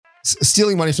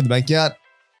Stealing money from the bank account.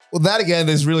 Well, that again,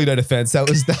 there's really no defense. That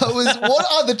was. What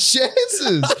are the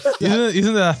chances?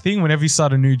 Isn't that a thing? Whenever you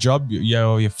start a new job,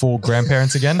 you're full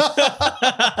grandparents again.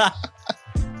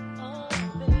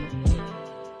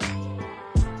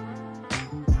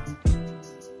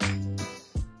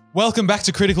 Welcome back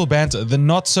to Critical Banter, the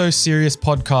not-so-serious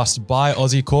podcast by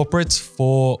Aussie corporates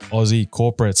for Aussie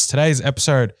corporates. Today's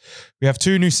episode, we have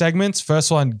two new segments.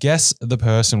 First one, Guess the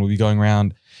Person. We'll be going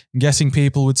around guessing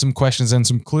people with some questions and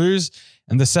some clues.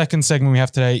 And the second segment we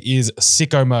have today is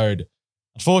Sicko Mode.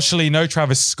 Unfortunately, no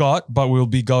Travis Scott, but we'll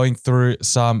be going through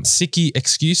some sicky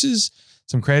excuses,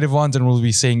 some creative ones, and we'll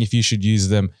be seeing if you should use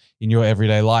them in your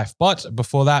everyday life. But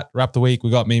before that, wrap the week. We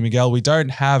got me, Miguel. We don't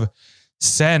have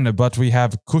Sen, but we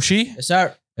have Cushy. Yes,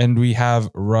 sir. And we have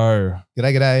Ro.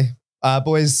 G'day.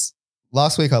 Boys,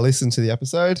 last week I listened to the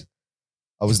episode.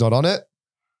 I was not on it.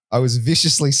 I was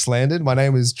viciously slandered. My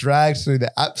name was dragged through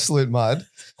the absolute mud.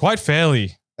 Quite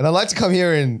fairly. And I'd like to come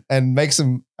here and make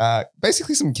some,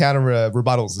 basically some counter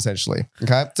rebuttals, essentially.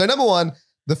 Okay. So number one,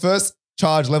 the first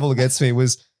charge level against me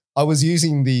was I was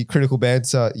using the Critical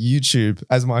Banter YouTube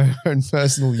as my own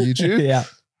personal YouTube. Yeah.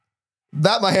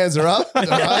 That my hands are up. All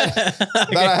right?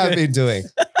 That I have been doing.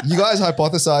 You guys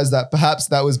hypothesized that perhaps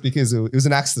that was because it was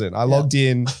an accident. I logged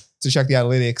in to check the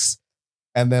analytics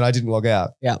and then I didn't log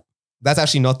out. Yeah. That's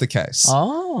actually not the case.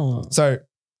 Oh. So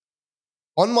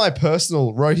on my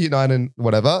personal rohit9 and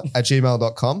whatever at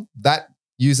gmail.com, that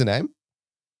username,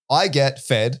 I get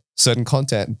fed certain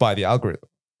content by the algorithm.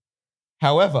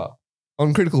 However,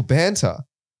 on Critical Banter,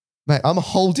 mate, I'm a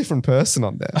whole different person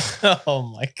on there. Oh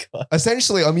my God.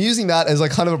 Essentially, I'm using that as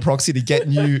like kind of a proxy to get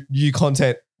new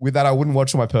content with that I wouldn't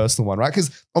watch on my personal one, right?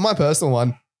 Because on my personal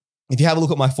one, if you have a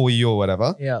look at my For You or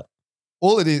whatever, Yeah.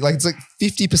 all it is, like it's like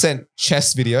 50%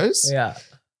 chess videos Yeah.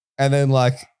 and then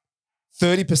like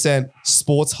 30%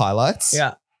 sports highlights.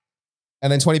 Yeah.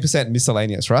 And then 20%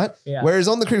 miscellaneous, right? Yeah. Whereas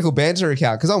on the Critical Banter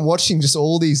account, because I'm watching just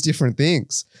all these different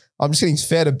things, I'm just getting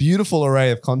fed a beautiful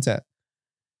array of content.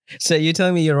 So you're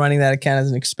telling me you're running that account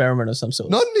as an experiment of some sort?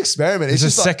 Not an experiment. It's a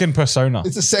just like- second persona.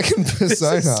 it's a second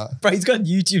persona. Bro, he's got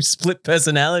YouTube split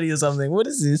personality or something. What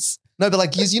is this? No, but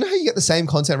like, you know how you get the same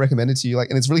content recommended to you, like,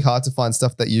 and it's really hard to find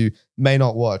stuff that you may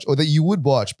not watch or that you would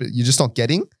watch, but you're just not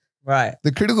getting. Right.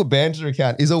 The Critical Banter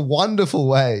account is a wonderful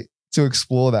way to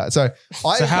explore that. So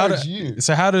I encourage you.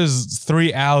 So how does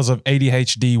 3 hours of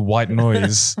ADHD white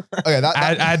noise Okay,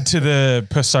 add to the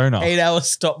persona? 8-hour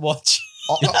stopwatch.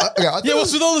 Yeah,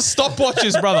 what's with all the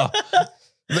stopwatches, brother?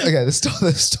 Okay, the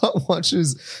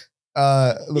stopwatches.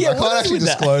 Look, Yeah, I what can't is actually with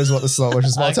that? disclose what the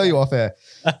stopwatches. But I'll tell you off air.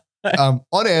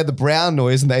 On air, the brown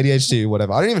noise and the ADHD,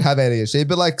 whatever. I don't even have ADHD,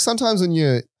 but like sometimes when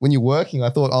you're working, I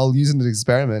thought I'll use it as an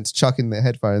experiment to chuck in the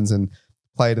headphones and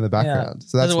play it in the background.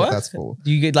 So that's Does it what work? that's for.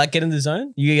 Do you get in the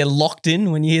zone? You get locked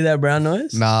in when you hear that brown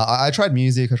noise? Nah, I tried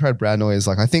music. I tried brown noise.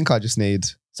 Like I think I just need,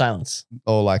 Silence.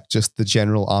 or like just the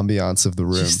general ambiance of the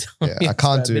room. Just- Yeah, I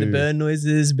can't a bit of bird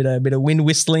noises, bit of wind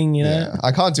whistling, you know? Yeah,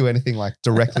 I can't do anything like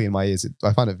directly in my ears.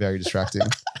 I find it very distracting.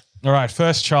 All right,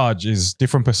 first charge is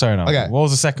different persona. Okay. What was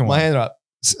the second My one? hand up.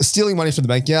 Stealing money from the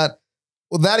bank account.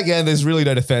 Well, that again, there's really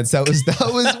no defense. That was.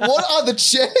 What are the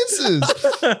chances?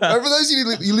 For those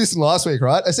of you listened last week,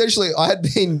 right? Essentially, I had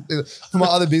been for my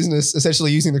other business,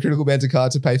 essentially using the Critical Banter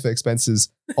card to pay for expenses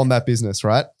on that business,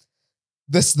 right?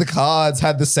 The cards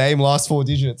had the same last 4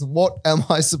 digits. What am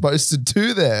I supposed to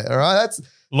do there? All right, that's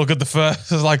Look at the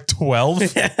first like 12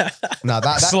 no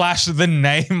that slash the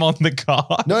name on the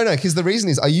card. no, because the reason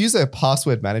is I use a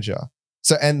password manager.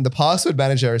 So, and the password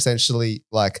manager essentially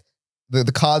like the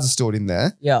cards are stored in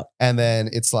there. Yeah. And then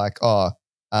it's like,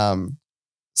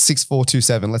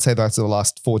 6427. Let's say that's the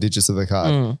last 4 digits of the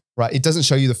card, Mm. right? It doesn't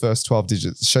show you the first 12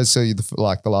 digits. It shows you the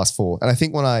last 4. And I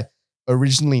think when I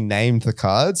originally named the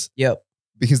cards, Yep.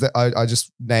 because I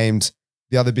just named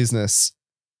the other business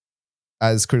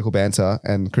as Critical Banter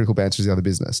and Critical Banter is the other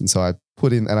business. And so I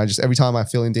put in, and I just, every time I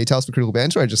fill in details for Critical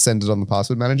Banter, I just send it on the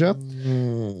password manager.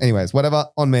 Mm. Anyways, whatever,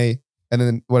 on me. And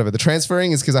then whatever, the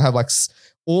transferring is because I have like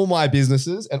all my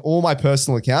businesses and all my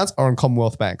personal accounts are on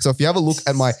Commonwealth Bank. So if you have a look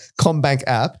at my CommBank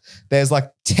app, there's like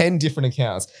 10 different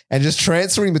accounts and just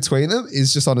transferring between them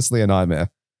is just honestly a nightmare.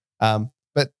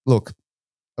 But look,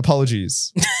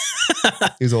 apologies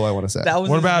is all I want to say. That was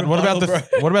What his about rebuttal, bro.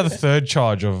 what about the third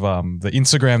charge of the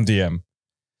Instagram DM?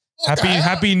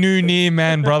 Happy New Year,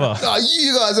 man, brother. Oh,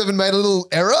 you guys haven't made a little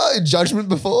error in judgment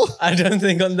before? I don't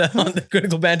think on the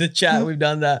Critical Banter chat we've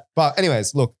done that. But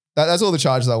anyways, look, That's all the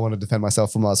charges I want to defend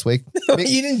myself from last week. You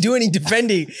didn't do any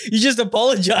defending. You just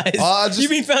apologized.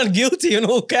 You've been found guilty on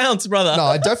all counts, brother. No,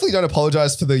 I definitely don't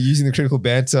apologize for using the Critical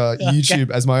Banter YouTube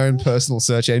as my own personal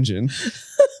search engine.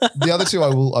 The other two I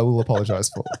will apologize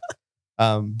for.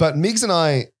 But Migs and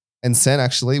I and Sen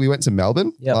actually, we went to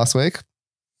Melbourne last week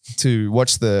to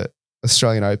watch the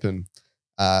Australian Open.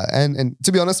 And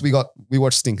to be honest, we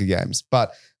watched stinker games.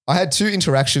 But I had two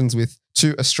interactions with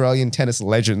two Australian tennis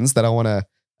legends that I want to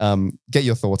get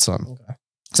your thoughts on. Okay.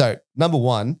 So number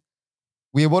one,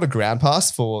 we bought a ground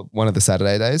pass for one of the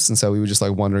Saturday days. And so we were just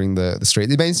like wandering the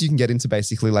street. It means you can get into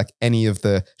basically like any of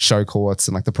the show courts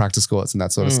and like the practice courts and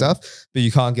that sort of stuff, but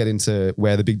you can't get into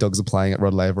where the big dogs are playing at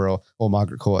Rod Laver or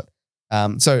Margaret Court.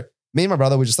 So me and my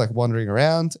brother were just like wandering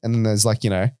around, and then there's like,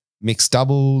 mixed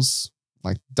doubles,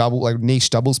 like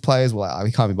niche doubles players. We're like,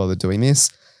 we can't be bothered doing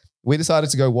this. We decided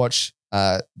to go watch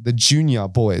the junior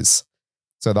boys.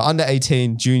 So the under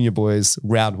 18 junior boys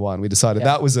round one. We decided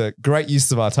that was a great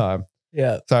use of our time.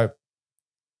 Yeah. So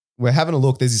we're having a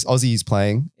look. There's this Aussies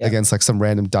playing against like some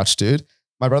random Dutch dude.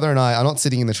 My brother and I are not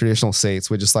sitting in the traditional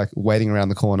seats. We're just like waiting around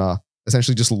the corner,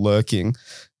 essentially just lurking,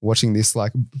 watching this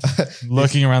like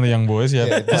lurking around the young boys.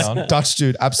 Yeah. This Dutch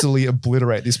dude absolutely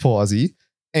obliterate this poor Aussie.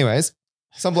 Anyways,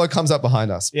 some bloke comes up behind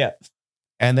us. Yeah.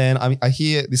 And then I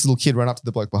hear this little kid run up to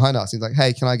the bloke behind us. He's like,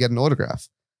 "Hey, can I get an autograph?"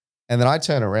 And then I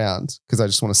turn around because I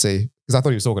just want to see, because I thought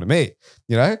he was talking to me,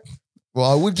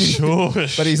 Well, I would give Sure.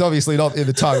 but he's obviously not in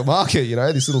the target market,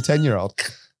 this little 10-year-old.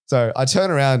 So I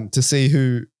turn around to see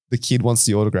who the kid wants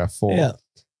the autograph for. Yeah.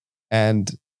 And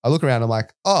I look around, I'm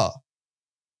like, "Oh,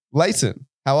 Leighton,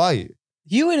 how are you?"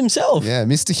 Hewitt himself. Yeah,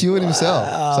 Mr. Hewitt himself.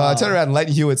 So I turn around and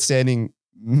Leighton Hewitt's standing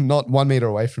not 1 meter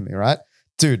away from me, right?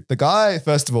 Dude, the guy,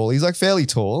 first of all, he's like fairly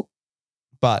tall,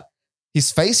 but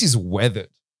his face is weathered.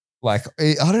 Like,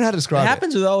 I don't know how to describe It it.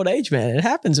 happens with old age, man. It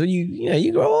happens when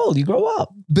you grow old, you grow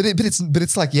up. But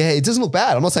it's like, it doesn't look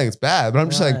bad. I'm not saying it's bad, but I'm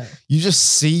just saying you just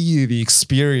see the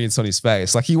experience on his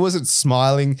face. Like, he wasn't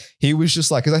smiling. He was just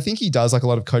like, because I think he does like a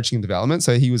lot of coaching and development.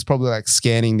 So he was probably like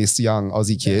scanning this young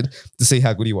Aussie kid to see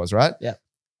how good he was, right? Yeah.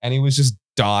 And he was just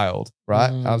dialed,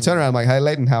 right? I'll turn around, I'm like, "Hey,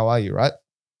 Leighton, how are you?" Right?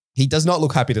 He does not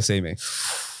look happy to see me.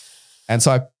 And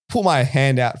so I pull my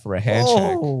hand out for a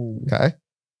handshake. Oh. Okay.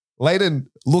 Leighton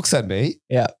looks at me,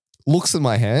 looks at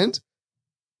my hand,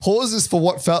 pauses for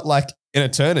what felt like an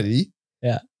eternity,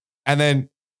 and then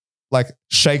like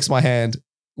shakes my hand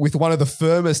with one of the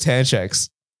firmest handshakes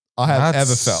I have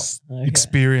ever felt. Okay.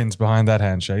 Experience behind that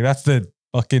handshake. That's the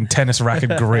fucking tennis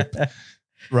racket grip.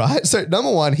 Right? So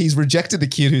number one, he's rejected the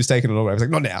kid who's taken an autograph. He's like,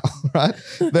 "Not now," right?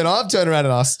 Then I've turned around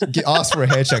and asked for a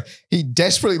handshake. He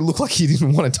desperately looked like he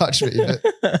didn't want to touch me,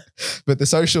 but the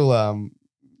social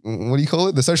what do you call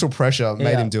it? The social pressure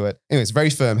made him do it. Anyways,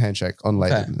 very firm handshake on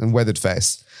Leighton and weathered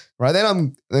face. Right.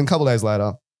 Then a couple of days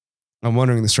later, I'm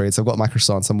wandering the streets. I've got my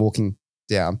croissants. I'm walking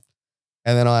down.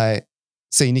 And then I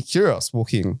see Nick Kyrgios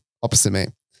walking opposite me.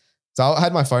 So I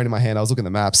had my phone in my hand. I was looking at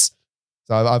the maps.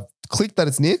 So I've clicked that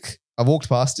it's Nick. I walked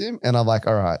past him and I'm like,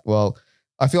 all right, well,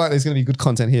 I feel like there's going to be good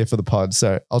content here for the pod.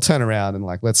 So I'll turn around and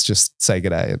like, let's just say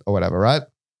g'day or whatever. Right.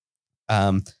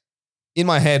 In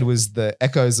my head was the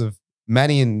echoes of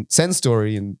Manny and Sen's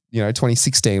story in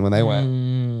 2016 when they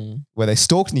went, where they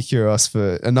stalked Nick Kyrgios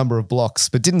for a number of blocks,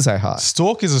 but didn't say hi.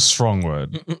 Stalk is a strong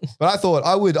word. But I thought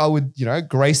I would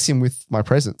grace him with my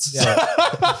presence.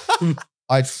 Yeah. So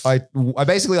I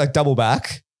basically like double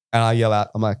back and I yell out.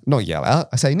 I'm like, not yell out.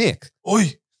 I say, "Nick."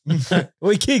 Oi.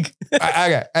 We kick.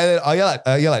 Okay, and then I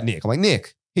yell at Nick. I'm like,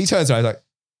 "Nick." He turns around. He's like,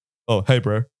 "Oh, hey,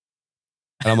 bro."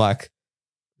 And I'm like,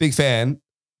 "Big fan.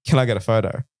 Can I get a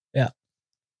photo?" Yeah.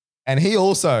 And he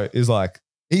also is like,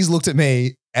 he's looked at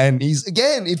me and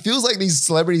it feels like these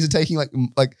celebrities are taking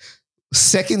like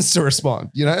seconds to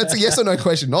respond. It's a yes or no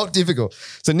question, not difficult.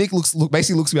 So Nick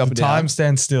basically looks me up and down. Time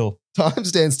stands still. Time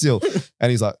stands still.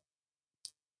 And he's like,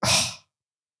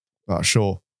 "Oh,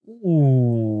 sure."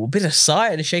 Ooh, a bit of sigh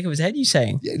and a shake of his head, you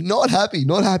saying? Yeah, not happy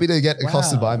to get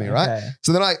accosted by me, right? Okay.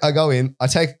 So then I go in, I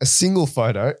take a single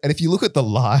photo, and if you look at the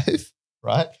live,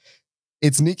 right,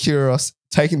 it's Nick Kyrgios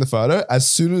taking the photo. As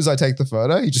soon as I take the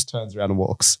photo, he just turns around and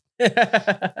walks.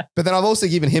 But then I've also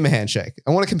given him a handshake.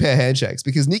 I want to compare handshakes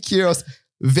because Nick Kyrgios,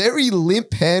 very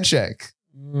limp handshake,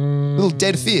 little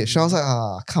dead fish. And I was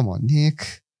like, come on,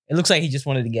 Nick. It looks like he just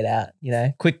wanted to get out,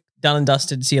 quick, done and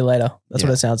dusted. See you later. That's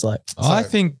what it sounds like. I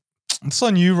think it's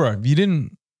on you, Rob. You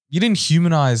didn't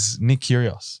humanize Nick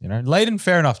Kyrgios. Leighton,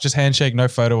 fair enough. Just handshake, no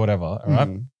photo, whatever. All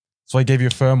right. So I gave you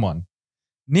a firm one.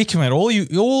 Nick, man, all you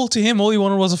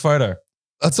wanted was a photo.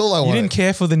 That's all I wanted. You didn't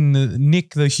care for the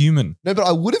Nick the human. No, but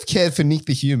I would have cared for Nick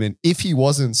the human if he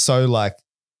wasn't so like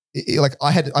like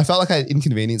I felt like I had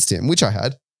inconvenienced him, which I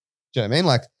had. Do you know what I mean?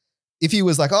 Like if he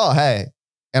was like, oh, hey,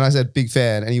 and I said, big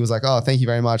fan, and he was like, oh, thank you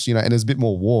very much, and it was a bit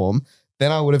more warm,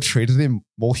 then I would have treated him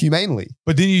more humanely.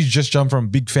 But didn't you just jump from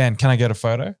big fan, can I get a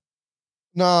photo?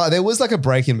 No, there was like a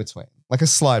break in between, like a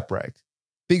slight break.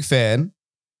 Big fan,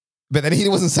 but then he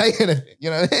wasn't saying anything, you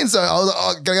know what I mean? So I was like,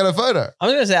 oh, can I get a photo? I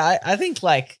was going to say, I think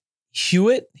like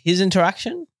Hewitt, his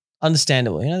interaction,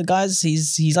 understandable. The guys,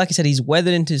 he's like I said, he's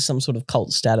weathered into some sort of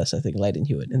cult status, I think, Leighton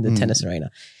Hewitt in the tennis arena.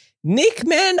 Nick,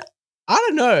 man, I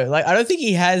don't know. Like, I don't think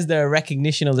he has the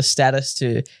recognition or the status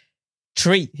to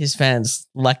treat his fans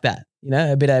like that.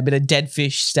 A bit of dead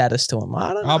fish status to him.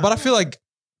 I don't know. But I feel like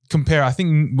I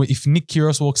think if Nick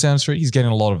Kyrgios walks down the street, he's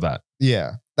getting a lot of that.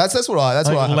 Yeah. That's what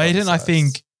I Leighton, I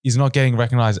think, is not getting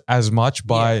recognized as much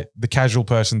by the casual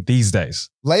person these days.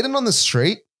 Leighton on the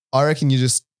street, I reckon you're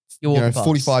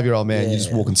 45-year-old man, you're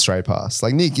just walking straight past.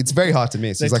 Like Nick, it's very hard to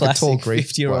miss. He's like a tall Greek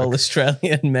 50-year-old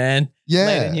Australian man. Yeah.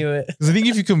 Leighton Hewitt. Because I think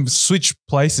if you can switch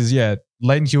places,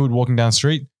 Leighton Hewitt walking down the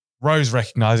street, Rose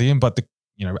recognizing him, but the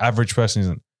average person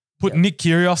isn't. Put Nick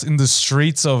Kyrgios in the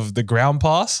streets of the ground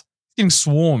pass, he's getting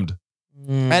swarmed.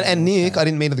 And Nick, I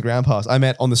didn't mean at the ground pass. I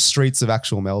meant on the streets of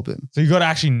actual Melbourne. So you got to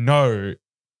actually know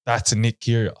that's a Nick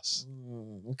Kyrgios.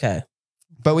 Okay.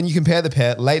 But when you compare the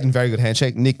pair, Leighton, very good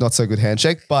handshake. Nick, not so good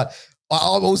handshake. But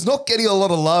I was not getting a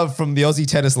lot of love from the Aussie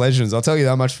tennis legends. I'll tell you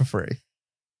that much for free.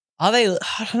 Are they?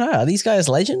 I don't know. Are these guys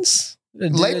legends?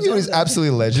 Leighton Hewitt is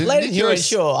absolutely a legend. Leighton Hewitt,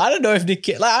 sure. I don't know if Nick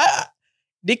Kyrgios.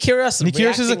 Nick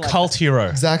Kyrgios is a cult hero.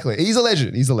 Exactly. He's a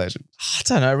legend. I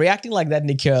don't know. Reacting like that,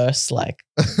 Nick Kyrgios, like.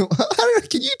 I don't know.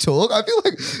 Can you talk? I feel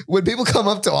like when people come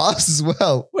up to us as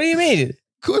well. What do you mean?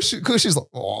 Kush is like,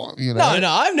 oh, No,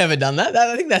 I've never done that.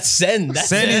 I think that's Sen.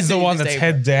 Sen is the one that's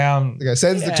head down. Okay,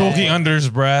 Sen's the talking under his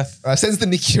breath. Sen's the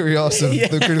Nick Kyrgios of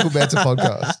the Critical Banter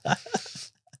podcast.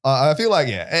 I feel like,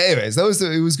 anyways,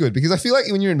 it was good because I feel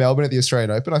like when you're in Melbourne at the Australian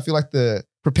Open, I feel like the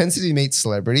propensity to meet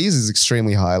celebrities is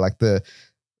extremely high. Like the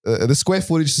square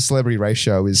footage to celebrity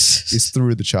ratio is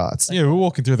through the charts. Yeah, we're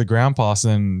walking through the ground pass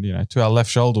and, to our left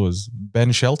shoulder was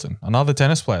Ben Shelton, another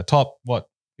tennis player, top,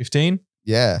 15?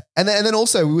 Yeah. And then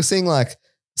also we were seeing like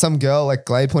some girl, like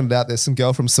Glade pointed out, there's some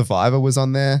girl from Survivor was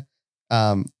on there.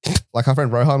 Like our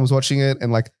friend Rohan was watching it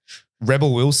and like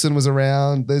Rebel Wilson was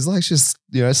around. There's like just,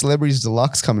 celebrities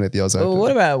deluxe coming at the Oz Open.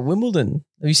 What about Wimbledon?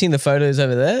 Have you seen the photos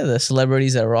over there? The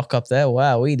celebrities that rock up there?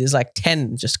 Wow, there's like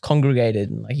 10 just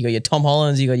congregated. And like you got your Tom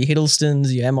Hollands, you got your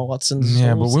Hiddlestons, your Emma Watsons.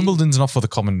 Yeah, but Wimbledon's not for the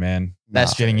common man.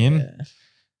 That's getting in. Yeah.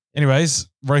 Anyways,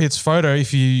 Rohit's photo,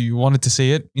 if you wanted to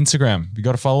see it, Instagram. You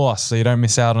got to follow us so you don't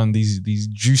miss out on these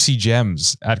juicy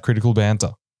gems at Critical Banter.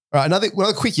 All right, another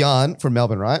quick yarn from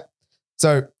Melbourne, right?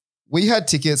 So we had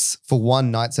tickets for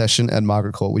one night session at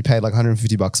Margaret Court. We paid like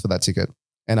 $150 for that ticket.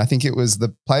 And I think it was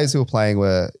the players who were playing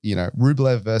were,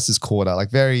 Rublev versus Korda,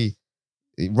 like very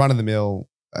run-of-the-mill.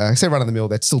 I say run-of-the-mill,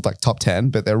 they're still like top 10,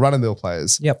 but they're run-of-the-mill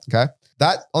players. Yep. Okay.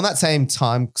 On that same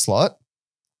time slot,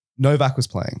 Novak was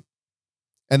playing.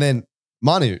 And then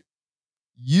Manu,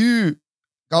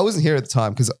 I wasn't here at the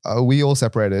time because we all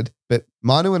separated, but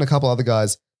Manu and a couple other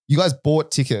guys, you guys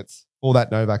bought tickets for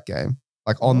that Novak game,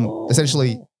 like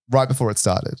essentially right before it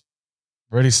started.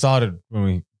 Already started when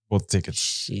we bought the tickets.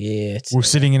 Shit. We're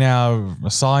sitting in our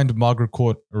assigned Margaret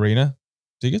Court Arena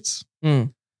tickets. We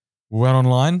went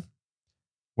online,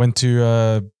 went to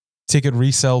a ticket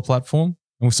resale platform,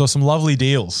 and we saw some lovely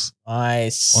deals.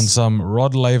 Nice. On some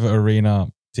Rod Laver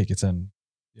Arena tickets. And,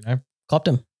 copped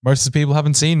them. Most of the people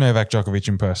haven't seen Novak Djokovic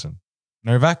in person.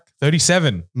 Novak,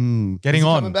 37, getting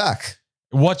on. Coming back.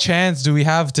 What chance do we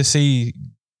have to see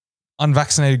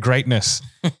unvaccinated greatness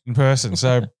in person?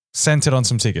 So sent it on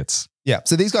some tickets. Yeah.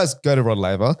 So these guys go to Rod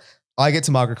Laver. I get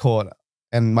to Margaret Court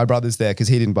and my brother's there because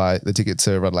he didn't buy the ticket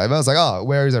to Rod Laver. I was like, oh,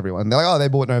 where is everyone? They're like, oh, they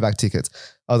bought Novak tickets.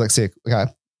 I was like, sick. Okay.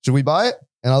 Should we buy it?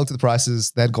 And I looked at the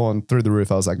prices. They'd gone through the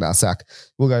roof. I was like, nah, sack.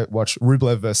 We'll go watch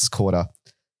Rublev versus Korda.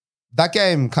 That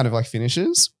game kind of like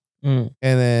finishes. And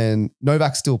then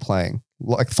Novak's still playing,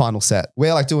 like the final set.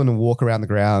 We're like doing a walk around the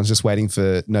grounds, just waiting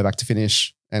for Novak to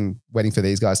finish and waiting for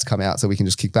these guys to come out so we can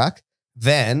just kick back.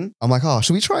 Then I'm like, oh,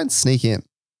 should we try and sneak in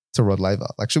to Rod Laver?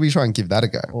 Like, should we try and give that a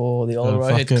go? Oh, the old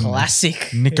Rohit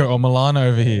classic. Nico Omilana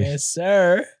over here. Yes,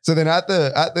 sir. So then at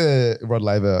the Rod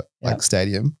Laver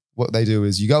stadium, what they do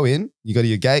is you go in, you go to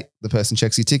your gate, the person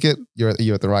checks your ticket, you're at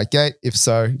the right gate. If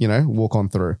so, walk on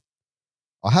through.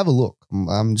 I'll have a look.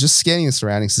 I'm just scanning the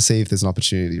surroundings to see if there's an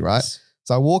opportunity, right?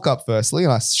 So I walk up firstly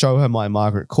and I show her my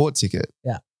Margaret Court ticket.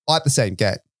 Yeah. At the same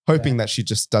gate, hoping that she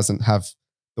just doesn't have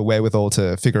the wherewithal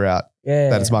to figure out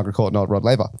that it's Margaret Court, not Rod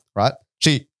Laver, right?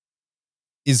 She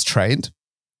is trained.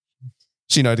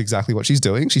 she knows exactly what she's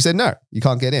doing. She said, no, you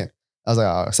can't get in. I was like,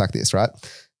 oh, suck this, right?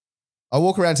 I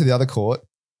walk around to the other court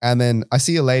and then I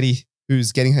see a lady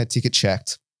who's getting her ticket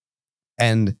checked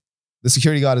and the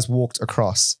security guard has walked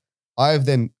across. I've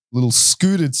then little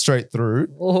scooted straight through,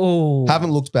 Oh.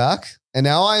 haven't looked back. And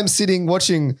now I am sitting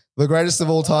watching the greatest of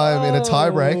all time in a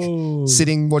tiebreak, Oh.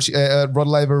 sitting watching at Rod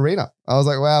Laver Arena. I was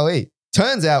like, wowee.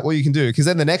 Turns out what you can do, because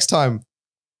then the next time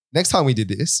we did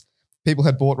this, people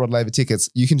had bought Rod Laver tickets.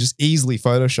 You can just easily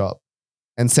Photoshop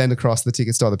and send across the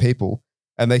tickets to other people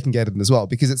and they can get them as well.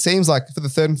 Because it seems like for the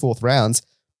third and fourth rounds,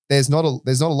 there's not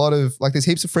a lot of, like there's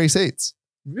heaps of free seats.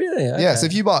 Really? Yeah. Okay. So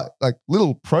if you buy, like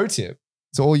little pro tip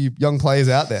to all you young players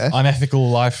out there, Unethical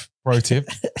life pro tip.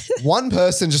 one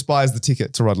person just buys the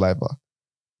ticket to Rod Laver,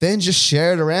 then just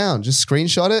share it around, just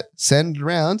screenshot it, send it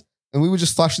around. And we were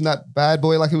just flushing that bad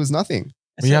boy like it was nothing.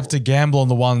 We have to gamble on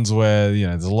the ones where,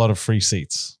 there's a lot of free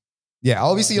seats. Yeah,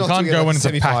 obviously You you're not can't doing it go like when it's a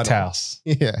semi-final. packed house.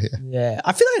 Yeah. Yeah.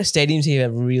 I feel like the stadiums here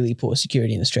have really poor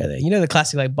security in Australia. You know, the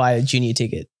classic, like buy a junior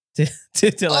ticket to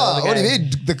like, Oh, what do you mean?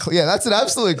 Yeah, that's an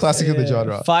absolute classic of the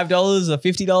genre. $5 or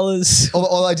 $50.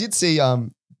 Although I did see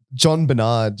John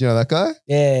Bernard, you know that guy?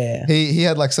 Yeah. He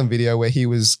had like some video where he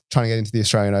was trying to get into the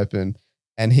Australian Open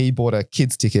and he bought a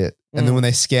kid's ticket. And then when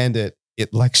they scanned it,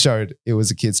 it like showed it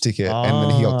was a kid's ticket and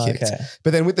then he got kicked. Okay.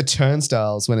 But then with the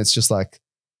turnstiles, when it's just like,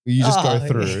 you just go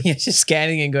through. You're just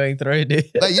scanning and going through, dude.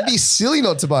 Like, you'd be silly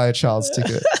not to buy a child's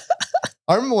ticket.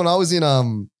 I remember when I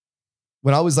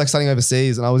was like studying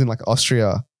overseas and I was in like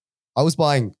Austria, I was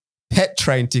buying pet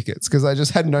train tickets because I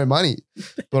just had no money,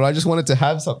 but I just wanted to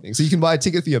have something. So you can buy a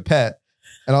ticket for your pet.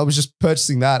 And I was just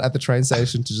purchasing that at the train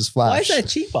station to just flash. Why is that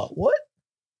cheaper? What?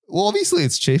 Well, obviously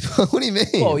it's cheap. What do you mean?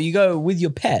 Well, you go with your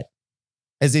pet.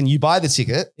 As in you buy the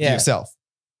ticket for Yeah. yourself.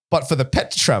 But for the pet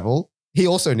to travel, he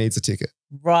also needs a ticket.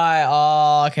 Right.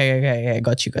 Oh, okay.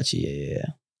 Got you. Yeah.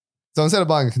 So instead of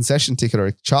buying a concession ticket or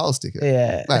a child's ticket,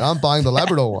 Yeah. mate, I'm buying the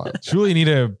Labrador one. Surely you need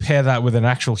to pair that with an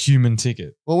actual human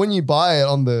ticket. Well, when you buy it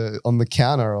on the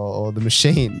counter or the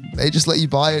machine, they just let you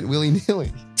buy it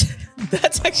willy-nilly.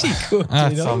 That's actually cool.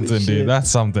 That's dude. Holy something, shit. dude. That's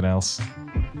something else.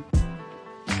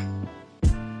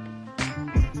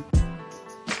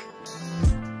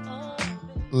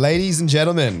 Ladies and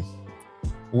gentlemen,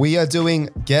 we are doing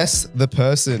Guess the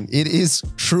Person. It is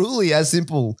truly as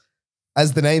simple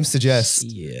as the name suggests.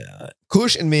 Yeah.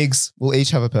 Kush and Migs will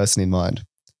each have a person in mind.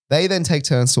 They then take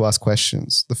turns to ask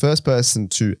questions. The first person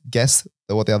to guess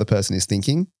what the other person is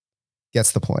thinking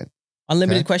gets the point.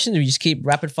 Unlimited Okay. questions. We just keep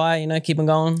rapid fire. Keep on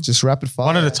going. Just rapid fire.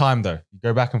 One at a time, though. You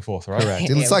go back and forth, right? Correct.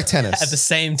 It's like tennis. At the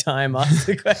same time, ask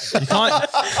the question. You can't-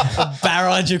 a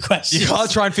barrage of questions. You can't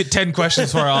try and fit 10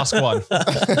 questions before I ask one.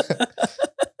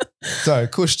 So,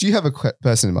 Kush, do you have a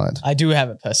person in mind? I do have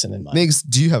a person in mind. Migs,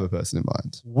 do you have a person in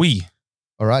mind? We.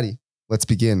 Alrighty, let's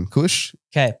begin. Kush,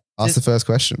 Okay. ask the first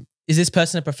question. Is this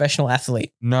person a professional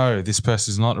athlete? No, this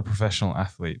person is not a professional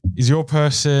athlete. Is your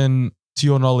person, to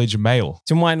your knowledge, male?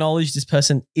 To my knowledge, this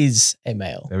person is a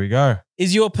male. There we go.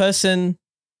 Is your person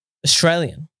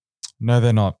Australian? No,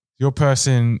 they're not. Your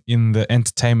person in the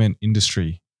entertainment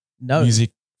industry, No.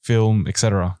 music, film,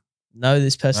 etc. No,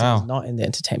 this person Wow. is not in the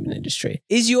entertainment industry.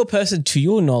 Is your person, to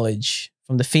your knowledge,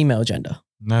 from the female gender?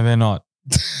 No, they're not.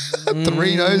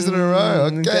 3 no's in a row.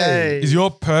 Okay. Is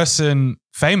your person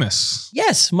famous?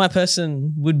 Yes, my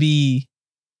person would be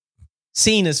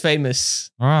seen as famous.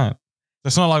 All right.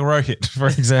 It's not like Rohit, for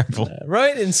example.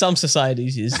 Right? In some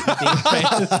societies, is being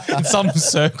famous. In some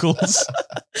circles.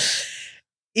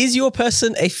 Is your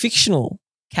person a fictional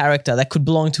character that could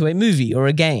belong to a movie or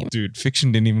a game? Dude,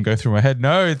 fiction didn't even go through my head.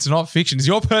 No, it's not fiction. Is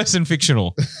your person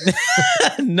fictional?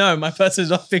 No, my person is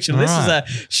not fictional. This is a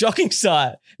shocking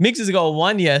start. Mix has got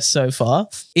 1 yes so far.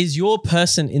 Is your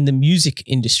person in the music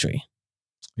industry?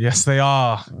 Yes, they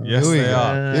are. Yes, Here we they go.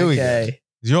 are. Here we go. Okay.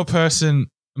 Is your person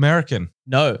American?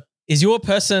 No. Is your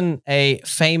person a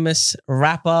famous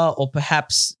rapper or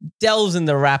perhaps delves in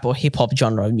the rap or hip hop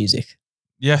genre of music?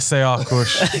 Yes, they are,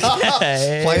 Kush.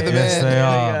 Okay. Play the Yes, man. they There we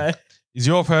are. go. Is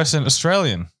your person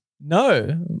Australian?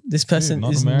 No, this person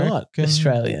Dude, is not American,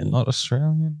 Australian. Not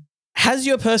Australian. Has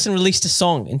your person released a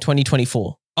song in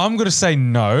 2024? I'm going to say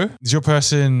no. Is your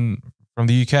person from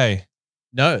the UK?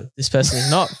 No, this person is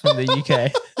not from the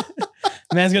UK.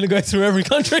 Man's going to go through every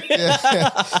country. Yeah.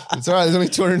 It's all right. There's only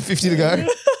 250 to go.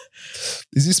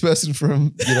 Is this person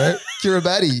from,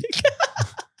 Kiribati?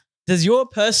 Does your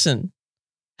person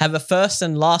have a first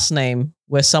and last name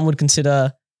where some would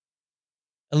consider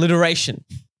alliteration?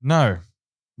 No.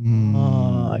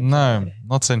 Oh, okay. No,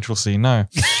 not Central C. No.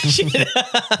 You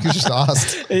just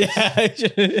asked. Yeah.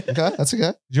 Okay, that's okay.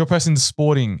 Is your person in the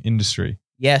sporting industry?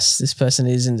 Yes, this person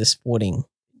is in the sporting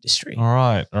industry. All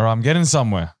right. I'm getting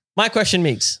somewhere. My question,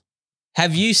 Migs.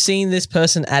 Have you seen this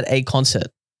person at a concert?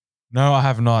 No, I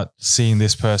have not seen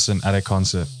this person at a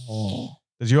concert.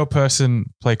 Does your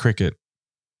person play cricket?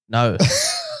 No.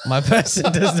 My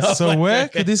person does not. So play where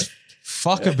cricket. could this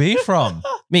fucker be from?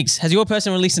 Migs, has your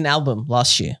person released an album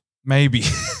last year? Maybe.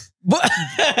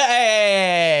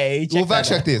 Hey, We'll fact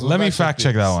check this. Let me fact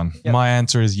check that one. Yep. My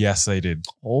answer is yes, they did.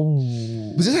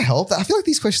 Oh. Was it a help? I feel like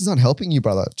these questions aren't helping you,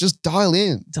 brother. Just dial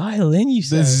in. Dial in, you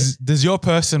say. Does your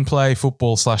person play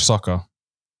football/soccer?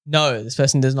 No, this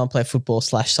person does not play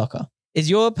football/soccer. Is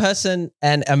your person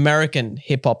an American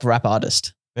hip hop rap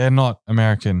artist? They're not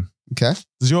American. Okay.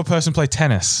 Does your person play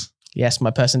tennis? Yes,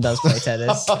 my person does play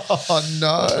tennis. Oh,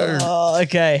 no. Oh,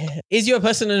 okay. Is your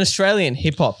person an Australian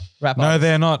hip hop rap No, artist?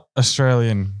 they're not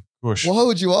Australian. Bush. Why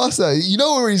would you ask that? You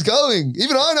know where he's going.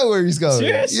 Even I know where he's going.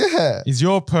 Serious? Yeah. Is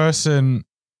your person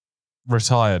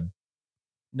retired?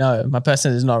 No, my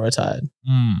person is not retired.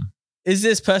 Hmm. Is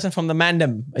this person from the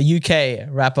Mandem, a UK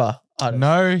rapper artist?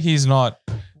 No, he's not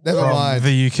Never from mind.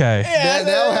 the UK.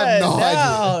 Now I have no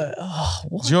idea. Oh,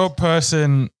 what? Is your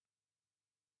person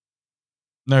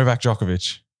Novak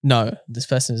Djokovic? No, this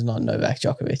person is not Novak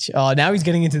Djokovic. Oh, now he's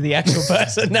getting into the actual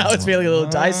person. Now it's feeling a little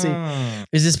dicey. Ah.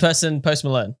 Is this person Post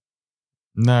Malone?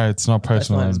 No, it's not Post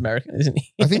Malone Malone. is American, isn't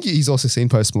he? I think he's also seen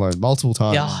Post Malone multiple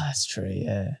times. Yeah, that's true.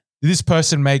 Yeah. Did this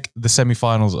person make the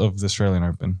semifinals of the Australian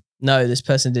Open? No, this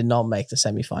person did not make the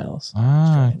semifinals.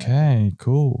 Ah, Australian okay,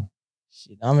 cool.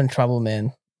 Shit, I'm in trouble,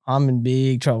 man. I'm in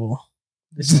big trouble.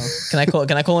 This one.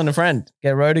 Can I call in a friend? Get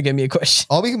Ro to give me a question.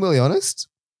 I'll be completely honest.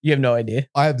 You have no idea.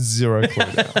 I have zero clue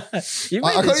now. You I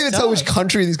made can't this even tell which tough.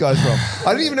 country this guy's from.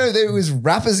 I didn't even know there was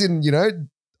rappers in,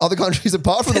 other countries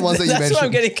apart from the ones that you That's mentioned. why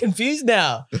I'm getting confused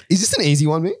now. Is this an easy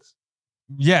one, Mix?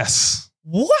 Yes.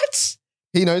 What?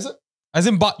 He knows it? As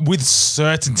in, but with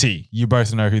certainty, you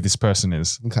both know who this person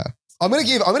is. Okay. I'm gonna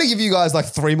give you guys like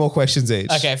 3 more questions each.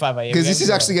 Okay, fine. Because this is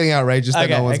actually getting outrageous that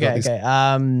no one's got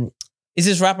this. Is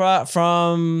this rapper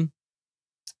from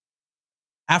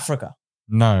Africa?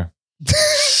 No.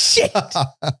 Shit.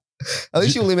 At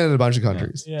least you eliminated a bunch of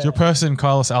countries. Yeah. Is your person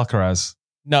Carlos Alcaraz?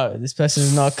 No, this person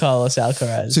is not Carlos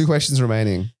Alcaraz. 2 questions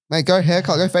remaining. Mate, go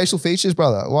haircut, go facial features,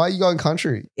 brother. Why are you going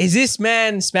country? Is this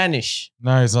man Spanish?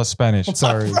 No, he's not Spanish.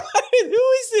 Sorry. Who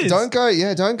is this? Don't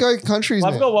go countries,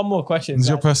 I've man. got one more question. Is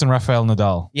your guys. person Rafael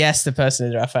Nadal? Yes, the person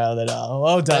is Rafael Nadal.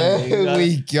 Well done. dude. There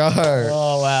we go.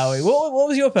 Oh, wow. What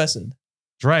was your person?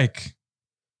 Drake.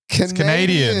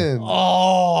 Canadian.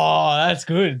 Oh, that's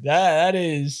good. That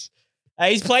is.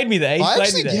 He's played me there.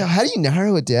 How do you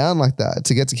narrow it down like that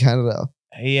to get to Canada?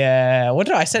 Yeah. What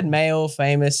did I said? Male,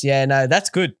 famous. Yeah, no, that's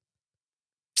good.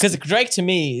 Because Drake to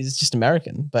me is just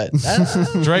American, but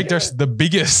Drake, there's the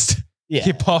biggest yeah,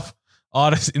 hip hop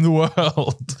artist in the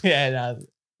world. yeah, no.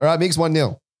 All right, Migs 1-0.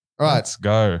 All right, Let's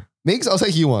go. Migs, I'll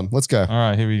take you one. Let's go. All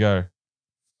right, here we go.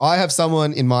 I have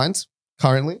someone in mind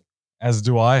currently. As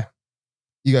do I.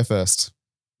 You go first.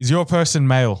 Is your person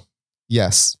male?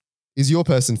 Yes. Is your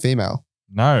person female?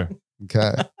 No.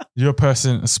 Okay. Is your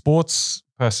person a sports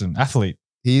person, athlete?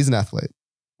 He is an athlete.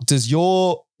 Does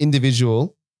your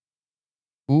individual...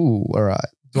 Ooh, all right.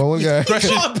 Do I want to go... You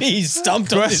can't be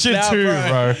stumped on this Question now, 2,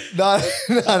 bro. bro.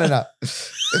 No.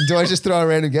 Do I just throw a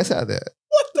random guess out there?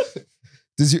 What the?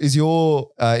 Is your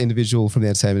individual from the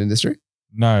entertainment industry?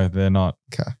 No, they're not.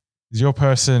 Okay. Is your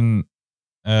person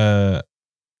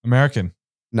American?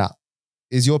 No.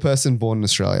 Is your person born in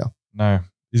Australia? No.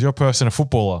 Is your person a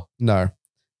footballer? No.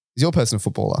 Is your person a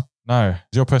footballer? No.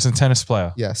 Is your person a tennis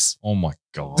player? Yes. Oh my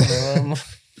God.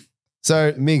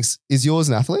 So, Migs, is yours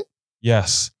an athlete?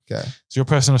 Yes. Okay. Is your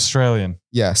person Australian?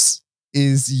 Yes.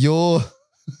 Is your...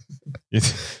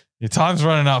 Your time's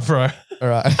running up, bro. All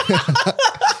right.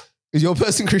 Is your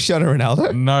person Cristiano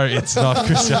Ronaldo? No, it's not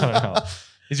Cristiano Ronaldo.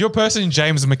 Is your person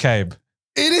James McCabe?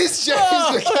 It is James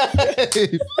Oh.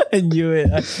 McCabe. I knew it.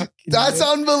 That's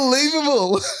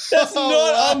unbelievable. That's Oh,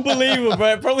 not wow. unbelievable,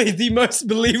 bro. Probably the most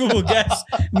believable guess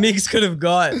Mix could have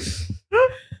got.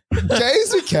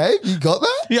 James McCabe, you got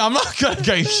that? Yeah, I'm not going to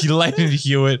go Leighton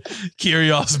Hewitt,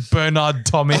 Kyrgios, Bernard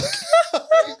Tomic.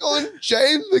 You're going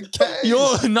James McCabe.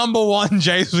 You're number 1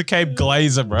 James McCabe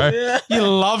glazer, bro. Yeah. You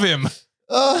love him.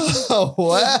 Oh,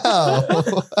 wow.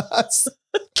 That's,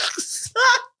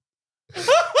 dude,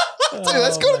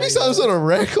 that's got to be some sort of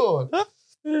record.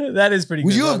 That is pretty good.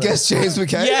 Would you Well have done. guessed James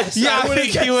McCabe? Yes, Yeah, I I would have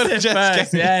think you guessed would've it just first.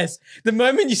 guessed it. Yes. The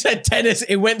moment you said tennis,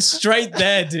 it went straight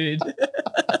there, dude.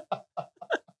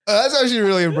 That's actually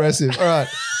really impressive. All right.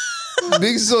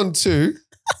 Biggs is on 2.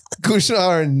 Kush and I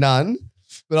are in none.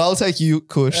 But I'll take you,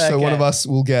 Kush. So one Okay. of us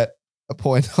will get a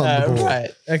point on the board.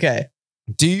 Right. Okay.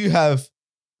 Do you have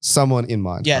someone in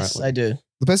mind? Yes, currently? I do.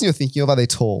 The person you're thinking of, are they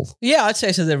tall? Yeah, I'd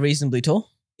say so. They're reasonably tall.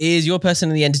 Is your person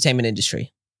in the entertainment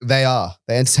industry? They are.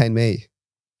 They entertain me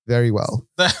very well.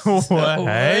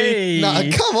 Hey. No,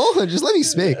 come on. Just let me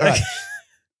speak. All right.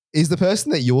 Is the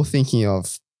person that you're thinking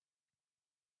of,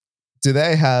 do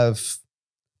they have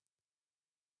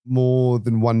more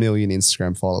than 1 million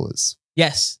Instagram followers?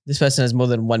 Yes, this person has more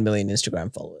than 1 million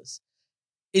Instagram followers.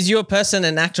 Is your person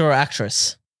an actor or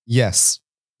actress? Yes.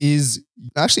 Does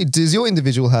your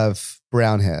individual have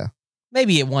brown hair?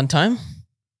 Maybe at one time.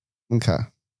 Okay.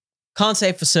 Can't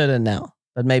say for certain now,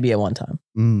 but maybe at one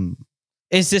time.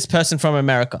 Is this person from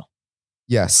America?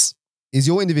 Yes. Is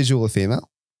your individual a female?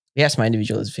 Yes, my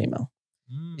individual is a female.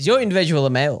 Is your individual a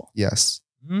male? Yes.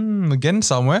 We're getting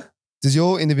somewhere. Does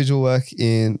your individual work are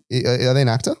they an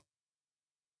actor?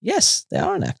 Yes, they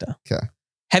are an actor. Okay.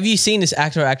 Have you seen this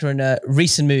actor or actor in a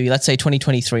recent movie, let's say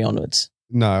 2023 onwards?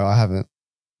 No, I haven't.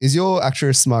 Is your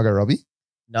actress Margot Robbie?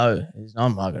 No, it's not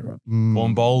Margot Robbie.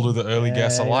 Born bold with the early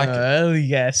guess. I like it. Early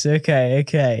guess.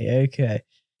 Okay.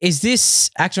 Is this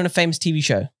actor in a famous TV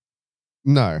show?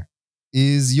 No.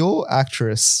 Is your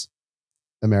actress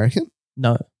American?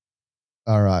 No.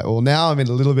 All right. Well, now I'm in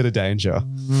a little bit of danger.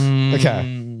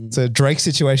 Okay. So Drake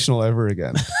situation all over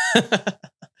again.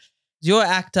 Is your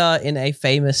actor in a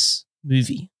famous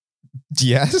movie?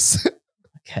 Yes.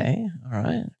 Okay. All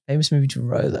right. Famous movie to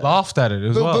row though. Laughed at it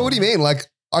as well. But what do you mean? Like,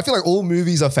 I feel like all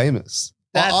movies are famous.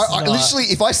 That's I not- literally,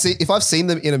 if I've seen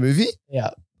them in a movie, Yeah.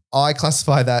 I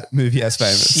classify that movie as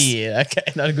famous. Shit.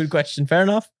 Okay. Not a good question. Fair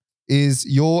enough. Is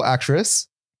your actress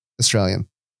Australian?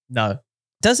 No.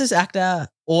 Does this actor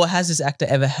or has this actor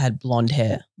ever had blonde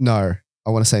hair? No. I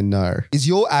want to say no. Is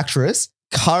your actress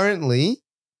currently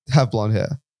have blonde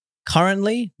hair?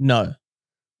 Currently, no.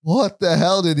 What the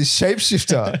hell, dude? This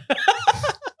shapeshifter.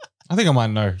 I think I might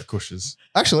know Kushes.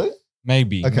 Actually,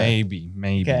 Maybe. Okay.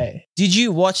 Maybe. Okay. Did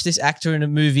you watch this actor in a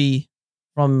movie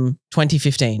from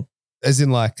 2015? as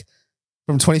in like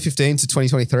from 2015 to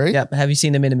 2023? Yep. Have you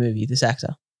seen them in a movie, this actor?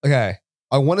 Okay.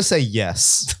 I want to say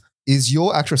yes. Is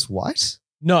your actress white?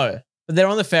 No, but they're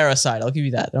on the fairer side. I'll give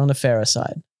you that. They're on the fairer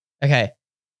side. Okay.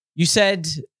 You said,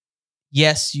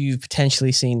 yes, you've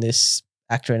potentially seen this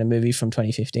actor in a movie from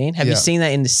 2015. Have Yeah. you seen that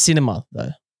in the cinema though?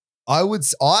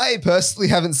 I personally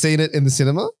haven't seen it in the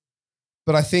cinema,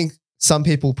 but I think some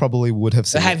people probably would have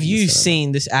So seen it. have in the you cinema.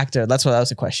 seen this actor? That's what that was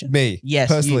the question. Me? Yes.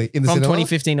 Personally, in the from cinema?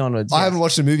 2015 onwards. I yes. haven't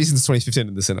watched a movie since 2015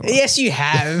 in the cinema. Yes, you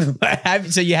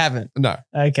have. So you haven't. No.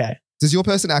 Okay. Does your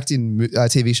person act in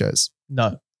TV shows?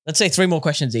 No. Let's say 3 more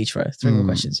questions each, bro. 3 more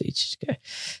questions each. Okay.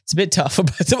 It's a bit tough for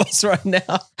both of us right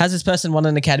now. Has this person won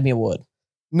an Academy Award?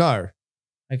 No.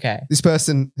 Okay. This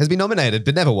person has been nominated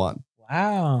but never won.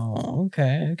 Wow.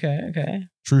 Okay.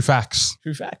 True facts.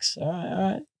 True facts. All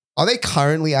right. Are they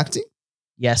currently acting?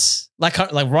 Yes. Like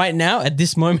right now at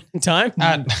this moment in time.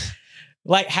 At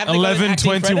Like have they got an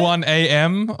acting credit? 11:21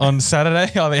 a.m. on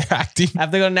Saturday, are they acting?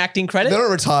 Have they got an acting credit? They're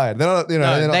not retired. They're not, No,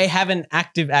 they're not. they have an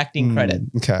active acting credit.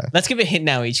 Okay. Let's give a hint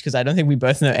now each because I don't think we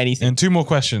both know anything. And 2 more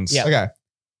questions. Yeah. Okay.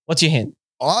 What's your hint?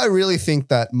 I really think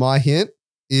that my hint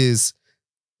is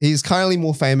he's currently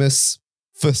more famous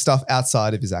for stuff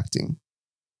outside of his acting.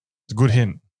 It's a good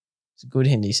hint. It's a good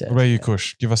hint, he said. What about you,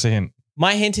 Kush? Give us a hint.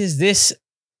 My hint is this.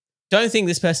 Don't think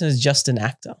this person is just an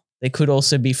actor. They could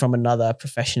also be from another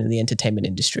profession in the entertainment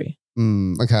industry,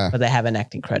 Okay. but they have an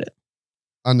acting credit.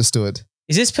 Understood.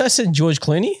 Is this person George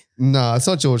Clooney? No, it's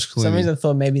not George For some Clooney. reason I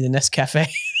thought maybe the Nescafe.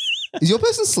 Is your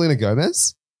person Selena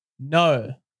Gomez?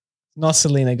 No, not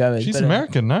Selena Gomez. She's but,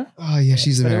 American, no? Oh, yeah,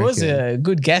 she's but American. it was a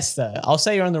good guess though. I'll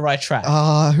say you're on the right track.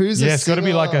 Who's a Yeah, it's gotta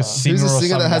be like a singer? Who's singer a or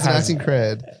singer that something has an that has-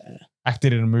 acting cred?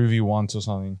 Acted in a movie once or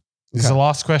something. This is Okay. the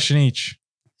last question each.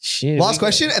 Shit. Last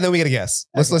question, and then we get a guess.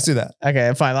 Let's do that.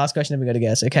 Okay, fine. Last question, then we got to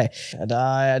guess. Okay. And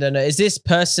I don't know. Is this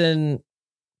person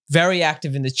very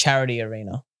active in the charity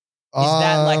arena? Is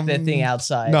that like the thing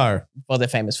outside? No, What they're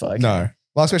famous for? Okay. no.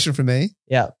 Last question from me.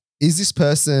 Yeah. Is this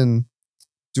person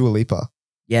Dua Lipa?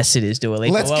 Yes, it is Dua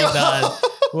Lipa. Let's well go.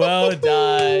 done. Well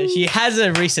done. She has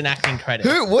a recent acting credit.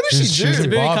 Who? What does She's- she There's a do?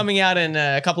 movie Bob. coming out in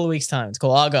a couple of weeks' time. It's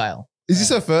called Argyle. Is this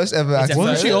her first ever It's acting? her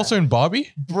Wasn't first- she also in Barbie?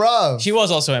 Bro. She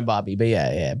was also in Barbie, but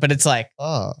yeah. But it's like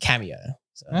Oh. cameo.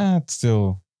 So It's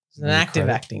still it's an active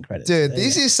acting credit. Dude, So,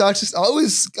 this yeah. is such a... I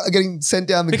was getting sent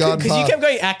down the garden Because you path. kept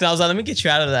going acting. I was like, let me get you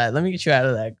out of that. Let me get you out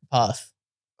of that path.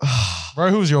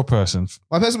 Bro, who's your person?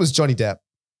 My person was Johnny Depp.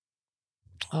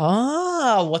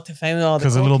 Ah, what the famous...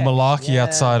 Because a little okay. malarkey Yeah.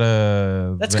 outside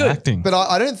of That's the good. acting. But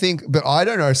I don't think... But I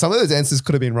don't know. Some of those answers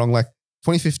could have been wrong. Like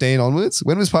 2015 onwards.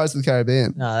 When was Pirates of the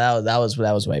Caribbean? No, that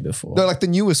was way before. No, like the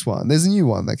newest one. There's a new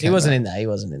one that came He wasn't out. in that. He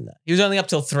wasn't in that. He was only up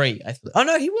till 3. Oh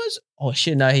no, he was. Oh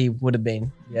shit, no, he would have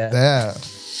been. Yeah. Yeah.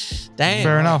 Damn.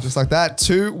 Fair enough. Just like that.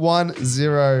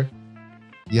 2-1-0.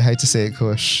 You hate to see it,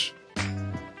 Kush.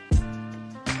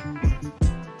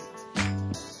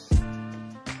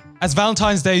 As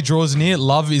Valentine's Day draws near,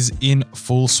 love is in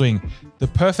full swing. The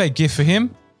perfect gift for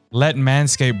him? Let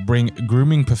Manscaped bring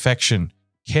grooming perfection.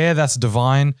 Care that's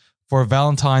divine. For a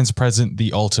Valentine's present,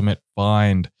 the ultimate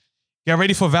find. Get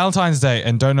ready for Valentine's Day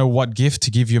and don't know what gift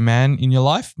to give your man in your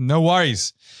life? No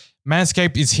worries.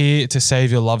 Manscaped is here to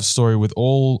save your love story with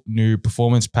all new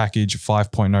Performance Package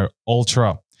 5.0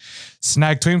 Ultra.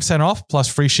 Snag 20% off plus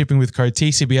free shipping with code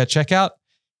TCB at checkout.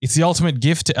 It's the ultimate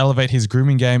gift to elevate his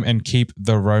grooming game and keep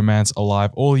the romance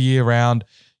alive all year round.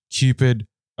 Cupid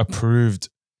approved.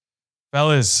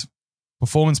 Fellas,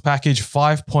 Performance Package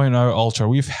 5.0 Ultra.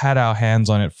 We've had our hands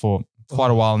on it for quite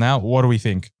a while now. What do we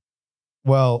think?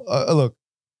 Well, look,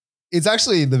 it's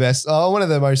actually the best. One of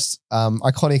the most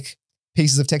iconic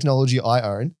pieces of technology I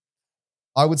own.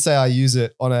 I would say I use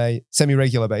it on a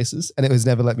semi-regular basis and it has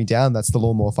never let me down. That's the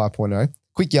Lawnmower 5.0.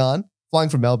 Quick yarn, flying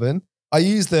from Melbourne. I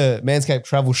use the Manscaped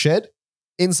travel shed.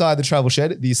 Inside the travel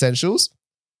shed, the essentials,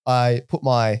 I put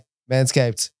my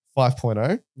Manscaped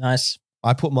 5.0. Nice.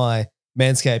 I put my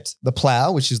Manscaped, the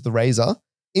plow, which is the razor.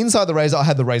 Inside the razor, I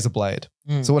had the razor blade.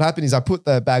 So what happened is I put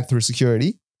the bag through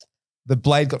security. The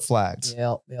blade got flagged.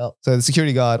 Yep. So the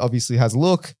security guard obviously has a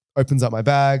look, opens up my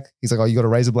bag. He's like, oh, you got a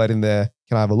razor blade in there.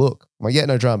 Can I have a look? I'm like, yeah,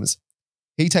 no dramas.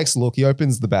 He takes a look. He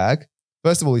opens the bag.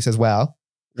 First of all, he says, wow,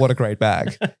 what a great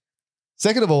bag.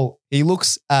 Second of all, he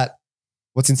looks at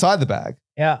what's inside the bag.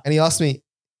 Yeah. And he asked me,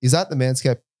 is that the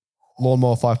Manscaped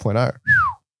Lawnmower 5.0?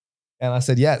 And I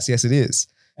said, yes, it is.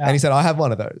 Yeah. And he said, I have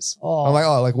one of those. Oh. I'm like,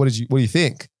 oh, like, what do you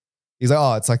think? He's like,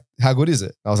 oh, it's like, how good is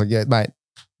it? I was like, yeah, mate,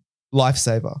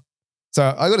 lifesaver.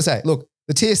 So I got to say, look,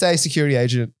 the TSA security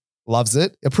agent loves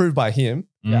it. Approved by him.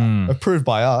 Mm. Approved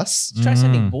by us.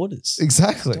 Transcending borders.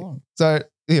 Exactly. So,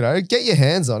 get your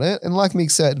hands on it. And like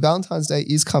Mick said, Valentine's Day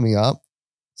is coming up.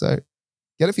 So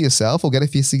get it for yourself or get it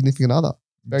for your significant other.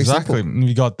 Very Exactly. simple.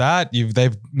 You got that.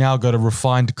 They've now got a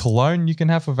refined cologne you can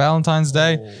have for Valentine's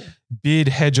Day. Beard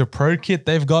Hedger Pro Kit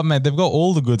they've got, mate. They've got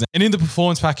all the goods. And in the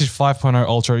Performance Package 5.0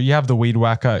 Ultra, you have the Weed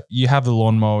Whacker, you have the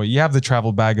lawnmower, you have the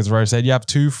travel bag, as Rose said. You have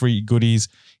 2 free goodies,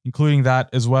 including that,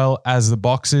 as well as the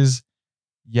boxes.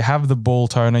 You have the ball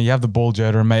toner, you have the ball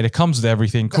deodorant, mate. It comes with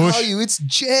everything. Kush, Value, it's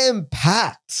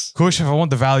jam-packed. Kush, if I want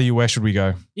the value, where should we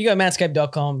go? You go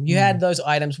manscaped.com. You add those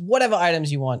items, whatever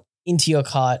items you want, into your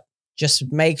cart.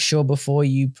 Just make sure before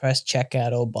you press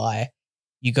checkout or buy,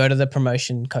 you go to the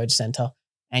promotion code center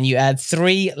and you add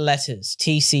 3 letters,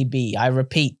 TCB. I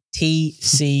repeat,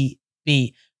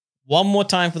 TCB. One more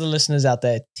time for the listeners out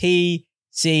there,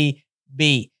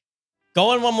 TCB. Go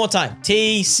on one more time,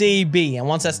 TCB. And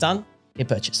once that's done, hit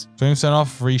purchase. 20% off,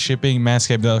 free shipping,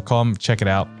 manscaped.com. Check it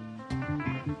out.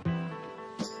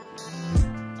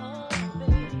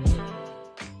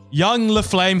 Young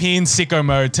LaFlame here in sicko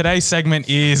mode. Today's segment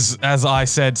is, as I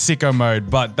said, sicko mode,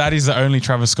 but that is the only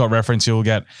Travis Scott reference you'll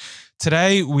get.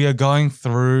 Today, we are going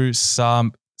through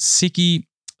some sick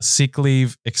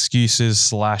leave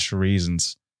excuses /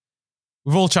 reasons.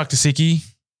 We've all chucked a sickie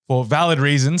for valid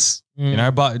reasons,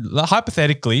 but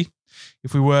hypothetically,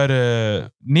 if we were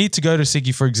to need to go to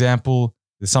sickie, for example,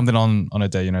 there's something on a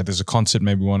day, there's a concert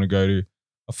maybe we want to go to,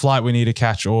 a flight we need to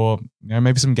catch, or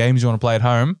maybe some games you want to play at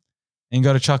home, and you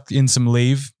got to chuck in some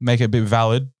leave, make it a bit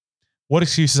valid. What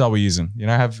excuses are we using?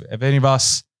 Have any of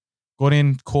us got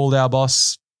in, called our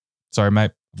boss? Sorry,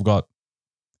 mate, I've got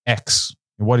X.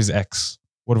 What is X?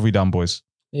 What have we done, boys?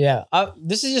 Yeah,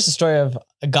 this is just a story of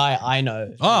a guy I know.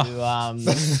 Who,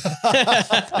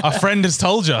 A friend has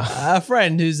told you. a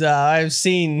friend who's I've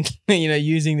seen,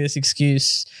 using this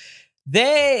excuse.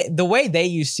 The way they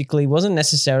use sick leave wasn't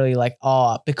necessarily like,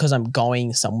 because I'm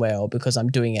going somewhere or because I'm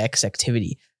doing X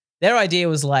activity. Their idea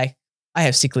was like, I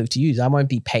have sick leave to use. I won't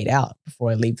be paid out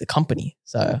before I leave the company.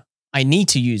 So I need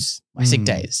to use my sick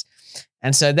days.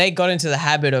 And so they got into the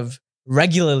habit of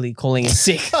regularly calling in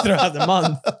sick throughout the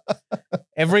month.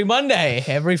 Every Monday,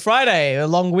 every Friday, a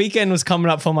long weekend was coming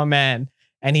up for my man.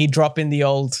 And he'd drop in the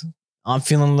old, I'm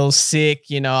feeling a little sick.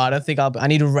 I don't think I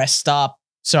need to rest up.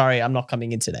 Sorry, I'm not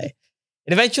coming in today.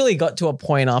 It eventually got to a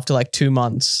point after like 2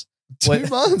 months. 2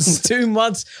 months? 2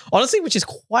 months. Honestly, which is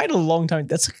quite a long time.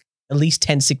 That's at least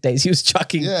 10 sick days he was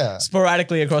chucking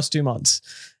sporadically across 2 months.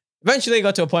 Eventually it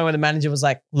got to a point where the manager was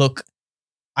like, look,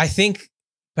 I think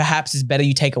perhaps it's better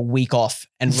you take a week off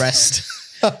and rest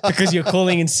because you're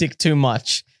calling in sick too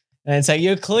much. And it's like,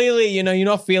 you're clearly, you're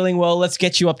not feeling well. Let's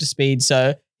get you up to speed.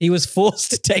 So He was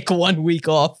forced to take 1 week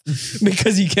off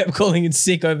because he kept calling in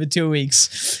sick over 2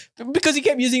 weeks. Because he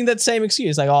kept using that same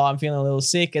excuse, like, oh, I'm feeling a little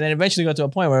sick. And then eventually got to a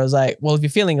point where I was like, well, if you're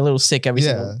feeling a little sick every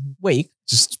single week.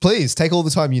 Just please take all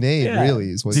the time you need, really.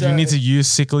 Is what Did you need to use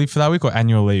sick leave for that week or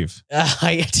annual leave?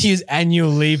 I had to use annual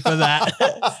leave for that.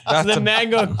 So the man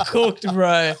got cooked,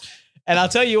 bro. And I'll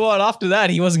tell you what, after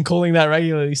that, he wasn't calling that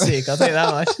regularly sick. I'll tell you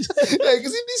that much. Yeah,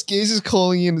 because if this geezer's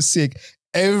calling in sick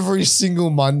every single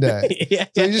Monday, Yeah.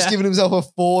 so he's just giving himself a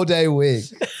 4-day week.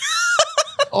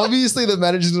 Obviously, the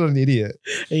manager's not an idiot.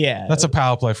 Yeah. That's a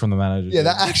power play from the manager. Yeah,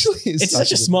 that actually is. It's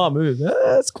such a smart move.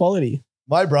 That's quality.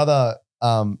 My brother,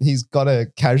 he's got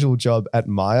a casual job at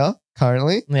Maya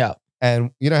currently. Yeah.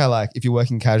 And you know how, like, if you're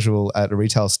working casual at a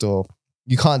retail store,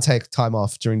 you can't take time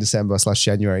off during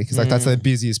December/January because, like, that's their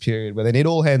busiest period where they need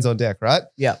all hands on deck, right?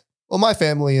 Yeah. Well, my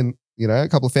family and, you know, a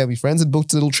couple of family friends had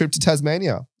booked a little trip to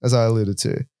Tasmania, as I alluded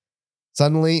to.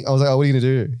 Suddenly, I was like, oh, what are you going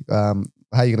to do?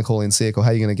 How are you going to call in sick or how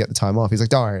are you going to get the time off? He's like,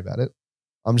 don't worry about it.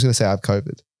 I'm just going to say I have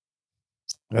COVID.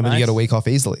 And then you get a week off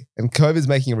easily. And COVID's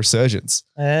making a resurgence.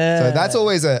 So that's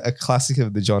always a classic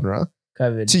of the genre.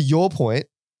 COVID. To your point,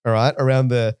 all right, around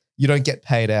the you don't get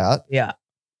paid out. Yeah.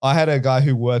 I had a guy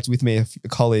who worked with me, a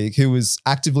colleague, who was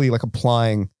actively like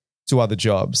applying to other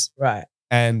jobs. Right.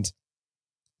 And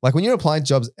like when you're applying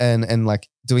jobs and like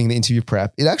doing the interview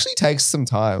prep, it actually takes some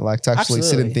time, like to actually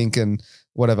sit and Absolutely. think and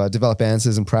whatever, develop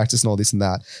answers and practice and all this and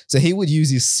that. So he would use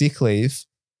his sick leave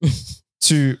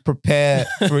to prepare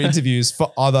for interviews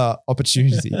for other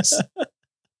opportunities.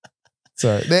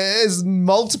 So there's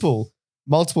multiple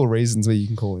reasons where you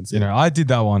can call in sick. You know, I did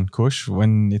that one, Kush,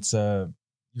 when it's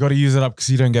you got to use it up because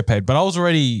you don't get paid. But I was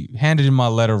already handed in my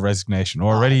letter of resignation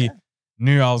or already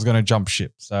knew I was going to jump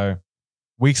ship. So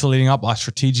weeks leading up, I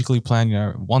strategically planned, you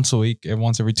know, once a week,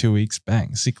 once every 2 weeks,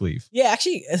 bang, sick leave. Yeah,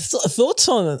 actually, thoughts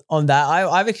on that.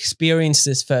 I've experienced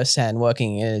this firsthand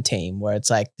working in a team where it's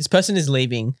like this person is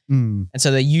leaving, and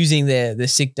so they're using their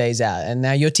sick days out, and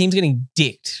now your team's getting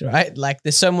dicked, right? Like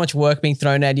there's so much work being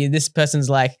thrown at you. This person's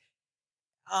like,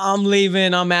 I'm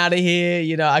leaving, I'm out of here.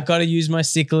 You know, I got to use my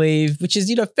sick leave, which is,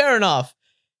 you know, fair enough.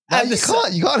 No, At you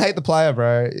the can't hate the player,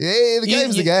 bro. Yeah, the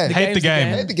game's the game. Hate the game.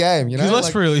 Hate the game, you know? Because let's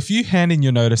Like, be real, if you hand in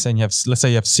your notice and you have, let's say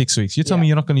you have 6 weeks, you tell me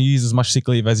you're not going to use as much sick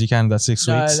leave as you can in that 6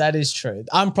 No, weeks. that is true.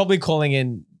 I'm probably calling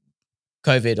in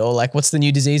COVID or like, what's the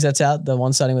new disease that's out? The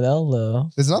one starting with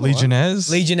L? there's another one. Legionnaires.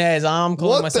 Legionnaires. I'm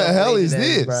calling What myself the hell is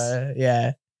Legionnaires, this? bro.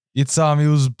 Yeah. It's it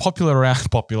was popular.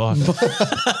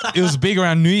 It was big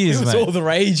around New Year's, It was mate. all the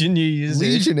rage in New Year's. dude.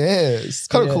 Legionnaires. It's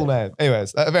kind of a cool name.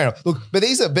 Anyways, fair enough. Look, but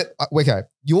these are a bit, okay,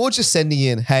 you're just sending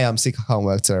in, hey, I'm sick, I can't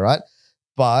work today, right?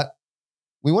 But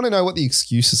we want to know what the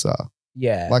excuses are.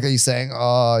 Yeah. Like, are you saying,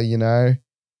 oh, you know,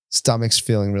 stomach's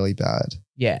feeling really bad?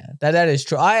 Yeah. That is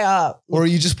true. Or are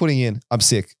you just putting in, I'm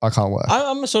sick, I can't work?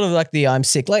 I'm sort of like the I'm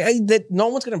sick. Like that no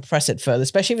one's going to press it further,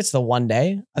 especially if it's the 1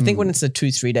 day. I think when it's the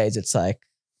 2-3 days, it's like,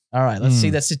 all right, let's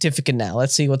see that certificate now.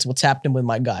 Let's see what's happening with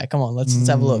my guy. Come on, let's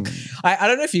have a look. I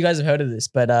don't know if you guys have heard of this,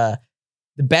 but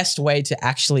the best way to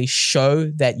actually show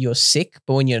that you're sick,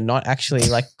 but when you're not actually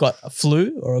like got a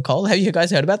flu or a cold. Have you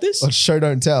guys heard about this? Or show,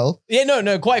 don't tell. Yeah,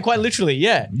 no, quite literally,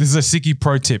 yeah. This is a sicky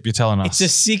pro tip you're telling us. It's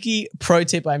a sicky pro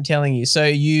tip I'm telling you. So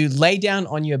you lay down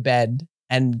on your bed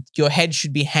and your head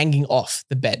should be hanging off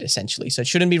the bed essentially. So it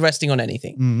shouldn't be resting on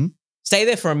anything. Stay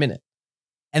there for a minute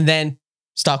and then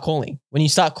start calling. When you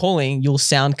start calling, you'll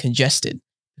sound congested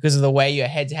because of the way your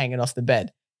head's hanging off the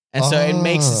bed. And so it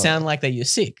makes it sound like that you're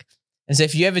sick. And so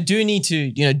if you ever do need to,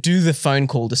 you know, do the phone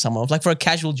call to someone, like for a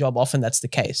casual job, often that's the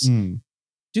case.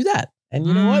 Do that. And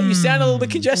you know what? You sound a little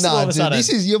bit congested all of a sudden.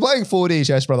 You're playing 4D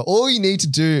chess, brother. All you need to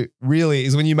do really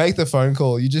is when you make the phone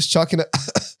call, you just chuck in it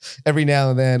every now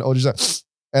and then, or just like,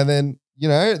 and then, you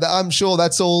know, I'm sure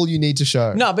that's all you need to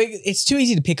show. No, but it's too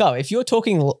easy to pick up. If you're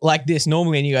talking like this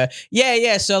normally and you go,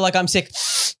 yeah, so like I'm sick.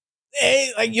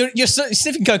 Hey, like you're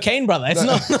sniffing cocaine, brother. It's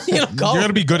not, you're not cold. You got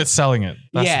to be good at selling it.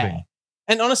 That's the thing.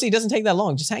 And honestly, it doesn't take that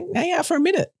long. Just hang out for a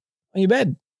minute on your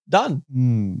bed. Done.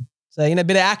 Mm. So, you know, a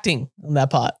bit of acting on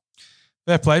that part.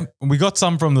 Fair play. We got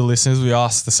some from the listeners. We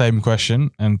asked the same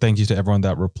question, and thank you to everyone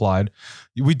that replied.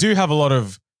 We do have a lot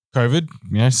of COVID.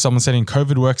 You know, someone saying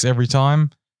COVID works every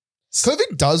time.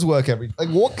 COVID does work like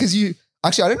what? Because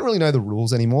I don't really know the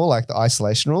rules anymore, like the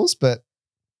isolation rules, but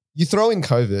you throw in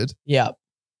COVID, Yeah.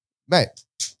 mate,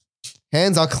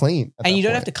 hands are clean. And you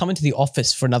don't have to come into the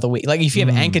office for another week. Like if you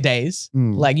have anchor days,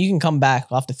 like you can come back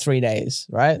after 3 days,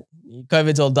 right?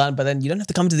 COVID's all done, but then you don't have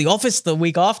to come to the office the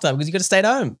week after because you got to stay at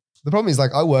home. The problem is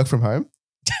like I work from home.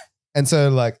 And so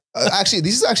like, this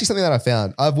is actually something that I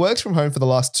found. I've worked from home for the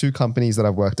last 2 companies that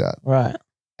I've worked at. Right.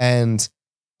 And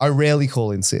I rarely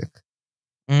call in sick.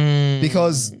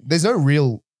 because there's no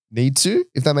real need to,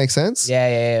 if that makes sense.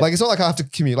 yeah. Like, it's not like I have to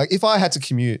commute. Like, if I had to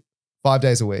commute 5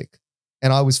 days a week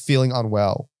and I was feeling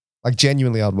unwell, like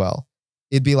genuinely unwell,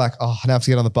 it'd be like, oh, I have to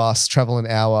get on the bus, travel an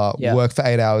hour, Yeah. work for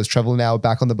 8 hours, travel an hour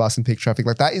back on the bus in peak traffic.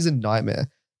 Like, that is a nightmare.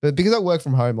 But because I work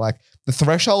from home, like the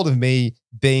threshold of me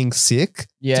being sick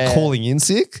to calling in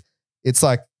sick, it's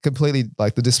like completely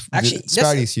like the Actually,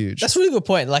 disparity is huge. That's a really good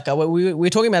point. Like we were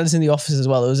talking about this in the office as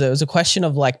well. It was a question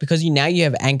of like, because now you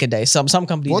have anchor days. Some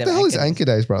companies What have the hell is days. anchor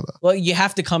days, brother? Well, you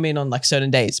have to come in on like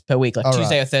certain days per week, like All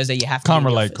Tuesday right. or Thursday. You have to. Can't be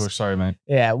in the relate, office. Kush. Sorry, mate.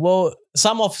 Yeah. Well,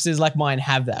 some offices like mine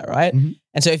have that, right? Mhm.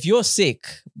 And so if you're sick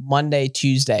Monday,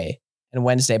 Tuesday, and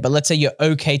Wednesday, but let's say you're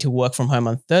okay to work from home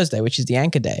on Thursday, which is the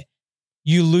anchor day,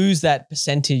 you lose that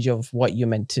percentage of what you're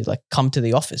meant to like come to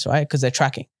the office, right? Because they're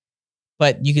tracking.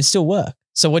 But you can still work.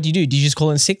 So what do? You just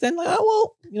call in sick then? Like,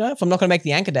 oh well, if I'm not going to make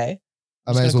the anchor day,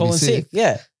 I I'm may just as going well to be call in sick. sick.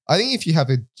 Yeah. I think if you have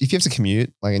to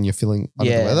commute, like, and you're feeling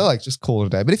under the Yeah. weather, like, just call it a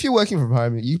day. But if you're working from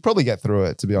home, you probably get through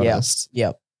it, to be honest.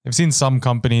 Yeah. I've seen some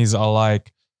companies are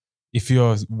like, if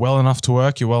you're well enough to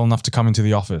work, you're well enough to come into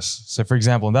the office. So, for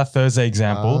example, in that Thursday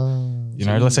example,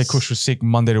 let's say jeez. Kush was sick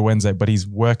Monday to Wednesday, but he's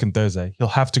working Thursday. He'll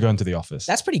have to go into the office.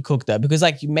 That's pretty cooked though, because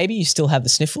like maybe you still have the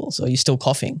sniffles or you're still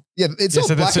coughing. Yeah, it's not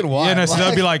so black and white. Yeah, no, so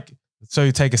they'll be like, so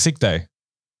you take a sick day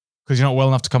because you're not well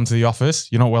enough to come to the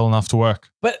office. You're not well enough to work.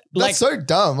 But like, that's so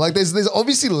dumb. Like, there's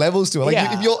obviously levels to it. Like,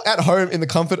 Yeah. if you're at home in the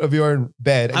comfort of your own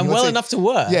bed, and I'm let's well say- enough to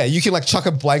work. Yeah, you can like chuck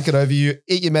a blanket over you,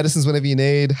 eat your medicines whenever you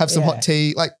need, have some Yeah. hot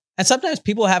tea. Like, And sometimes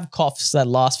people have coughs that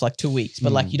last for like 2 weeks,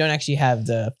 but like you don't actually have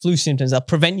the flu symptoms that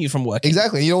prevent you from working.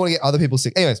 exactly. You don't want to get other people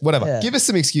sick. Anyways, whatever. Yeah. Give us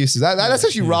some excuses. That's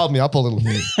actually riled me up a little.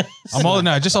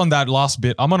 Just on that last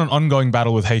bit, I'm on an ongoing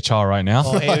battle with HR right now.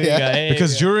 Oh, here we Yeah. go. Here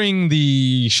Because we go. during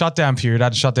the shutdown period, I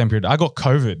got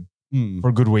COVID Hmm. for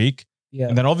a good week. Yeah.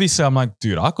 And then obviously I'm like,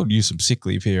 dude, I could use some sick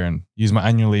leave here and use my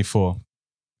annual leave for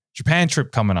Japan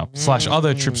trip coming up /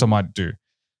 other trips I might do.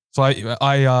 So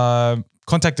I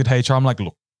contacted HR. I'm like,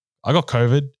 look, I got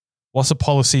COVID. What's the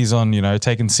policies on,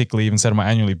 taking sick leave instead of my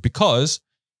annual leave? Because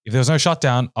if there was no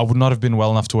shutdown, I would not have been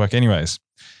well enough to work anyways.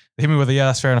 They hit me with a, yeah,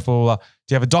 that's fair enough. Blah, blah, blah.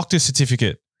 Do you have a doctor's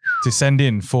certificate to send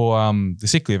in for the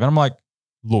sick leave? And I'm like,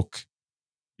 look,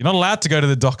 you're not allowed to go to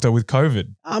the doctor with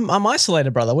COVID. I'm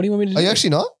isolated, brother. What do you want me to do? Are you actually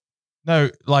not?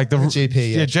 No, like the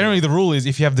GP. yeah, generally the rule is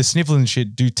if you have the sniffles and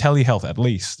shit, do telehealth at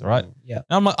least, right? Yeah. And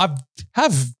I'm like, I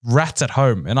have rats at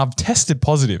home and I've tested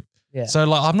positive. Yeah. So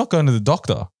like, I'm not going to the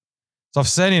doctor. So I've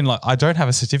sent in like, I don't have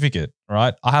a certificate,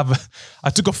 right? I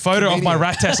took a photo of my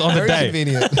rat test on the Very day.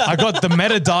 convenient. I got the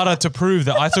metadata to prove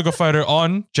that I took a photo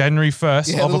on January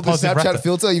 1st Yeah, of a the positive rat Snapchat test.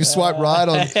 filter. You swipe right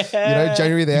on,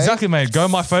 January the 8th. Exactly, mate. Go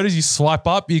my photos, you swipe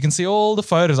up, you can see all the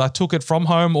photos. I took it from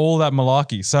home, all that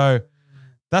malarkey. So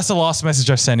that's the last message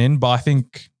I sent in, but I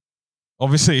think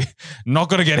obviously not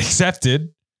going to get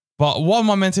accepted. But what am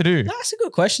I meant to do? That's a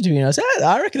good question, to be honest.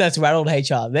 I reckon that's rattled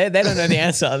HR. They don't know the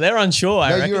answer. They're unsure, I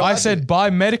No, reckon. you're I right. said, by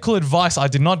medical advice, I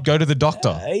did not go to the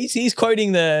doctor. He's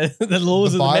quoting the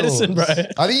laws The of the medicine, bro. bylaws.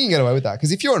 I think you can get away with that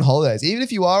because if you're on holidays, even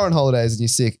if you are on holidays and you're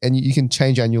sick, and you can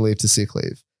change annual leave to sick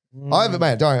leave. I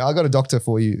got a doctor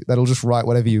for you that'll just write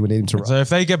whatever you need him to write. So if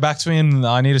they get back to me and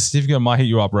I need a certificate, I might hit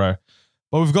you up, bro.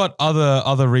 But we've got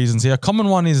other reasons here. A common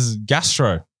one is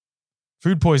gastro,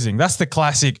 food poisoning. That's the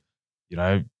classic, you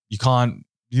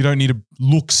don't need to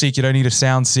look sick. You don't need to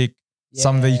sound sick.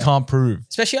 Something that you Yeah. can't prove.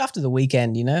 Especially after the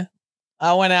weekend,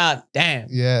 I went out, damn.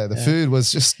 Yeah, the Yeah. food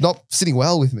was just not sitting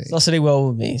well with me. It's not sitting well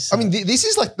with me. So. I mean, this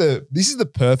is the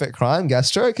perfect crime,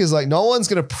 gastro, because like no one's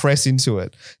gonna press into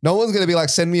it. No one's gonna be like,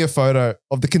 send me a photo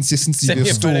of the consistency send of me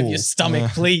your a stool. photo of your stomach, Yeah.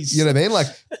 please. You know what I mean? Like,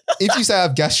 if you say I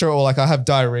have gastro or like I have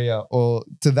diarrhea or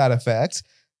to that effect,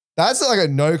 that's like a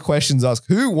no questions asked.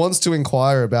 Who wants to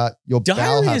inquire about your bowel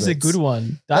Diarrhea is a habits? good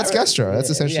one. That's Diarrhea- gastro. That's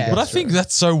essentially But I gastro. think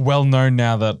that's so well known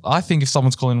now that I think if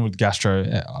someone's calling with gastro,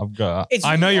 yeah, It's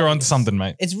I know really you're onto obvious. something,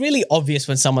 mate. It's really obvious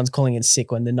when someone's calling in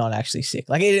sick when they're not actually sick.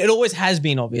 Like it always has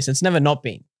been obvious. It's never not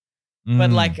been. But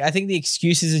Mm. like I think the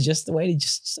excuses are just the way to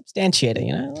just substantiate it,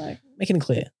 like making it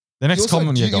clear. The You next also-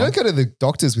 comment, you, yeah, you go don't go to the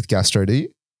doctors with gastro, do you?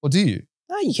 Or do you?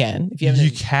 No, you can if you on.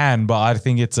 haven't. You can, but I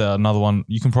think it's another one.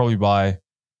 You can probably buy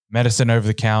medicine over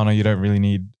the counter. You don't really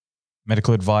need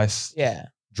medical advice. Yeah,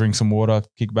 Drink some water,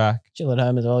 kick back. chill at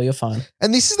home as well. You're fine.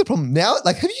 And this is the problem now.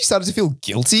 Like, have you started to feel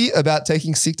guilty about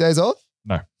taking sick days off?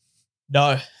 No,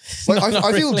 Like, Not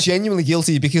I feel really. genuinely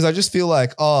guilty because I just feel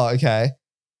like, oh, okay.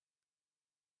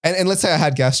 And let's say I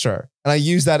had gastro and I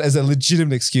use that as a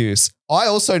legitimate excuse. I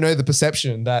also know the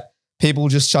perception that people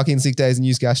just chuck in sick days and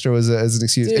use gastro as an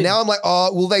excuse. Dude. And now I'm like,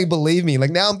 oh, will they believe me? Like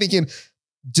now I'm thinking,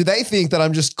 do they think that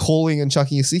I'm just calling and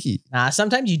chucking a sickie? Nah,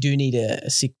 sometimes you do need a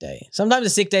sick day. Sometimes a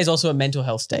sick day is also a mental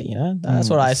health day, you know? That's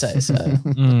what I say. So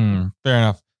Fair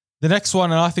enough. The next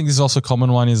one, and I think this is also a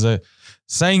common one, is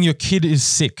saying your kid is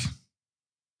sick.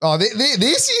 Oh,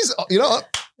 this is, you know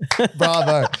what?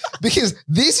 Bravo. Because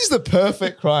this is the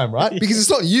perfect crime, right? Because it's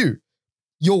not you.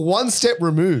 You're one step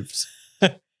removed.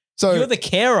 So you're the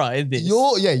carer in this.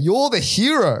 you're the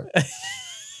hero.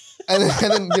 And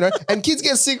then, you know, and kids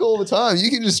get sick all the time. You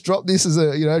can just drop this as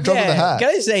a, you know, drop in the hat. Can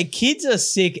I say, kids are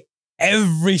sick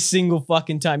every single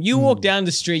fucking time. You walk down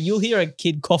the street, you'll hear a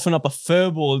kid coughing up a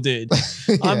furball, dude.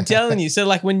 I'm telling you. So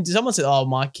like when someone says, oh,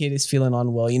 my kid is feeling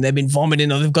unwell and they've been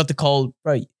vomiting or they've got the cold,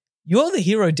 bro, you're the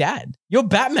hero dad. You're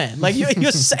Batman. Like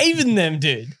you're saving them,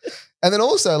 dude. And then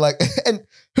also like, and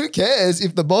who cares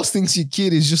if the boss thinks your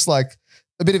kid is just like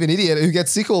a bit of an idiot who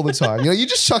gets sick all the time? You know, you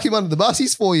just chuck him under the bus.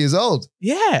 He's 4 years old.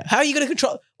 Yeah. How are you going to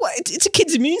control? Well, it's a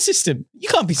kid's immune system. You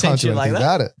can't be saying Can't do shit like anything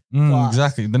that. about it. Wow.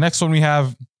 Exactly. The next one we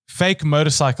have fake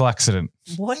motorcycle accident.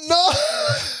 What? No.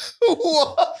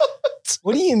 What?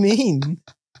 What do you mean?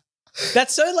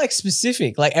 That's so like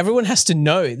specific. Like everyone has to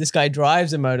know this guy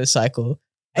drives a motorcycle.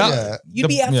 And Yeah. you'd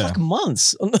be out for like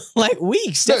months, like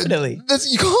weeks, definitely.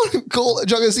 You can't call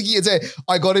Jogger Siki and say,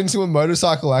 I got into a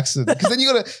motorcycle accident. Because then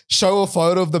you got to show a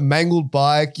photo of the mangled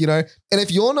bike, you know. And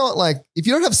if you're not like, if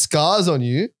you don't have scars on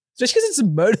you, Especially because it's a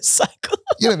motorcycle.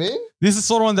 you know what I mean? This is the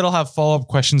sort of one that'll have follow-up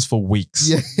questions for weeks.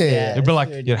 Yeah. It'd be like,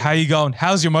 Dude. yeah, how you going?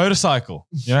 How's your motorcycle?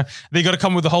 You know, they got to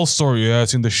come with the whole story. Yeah,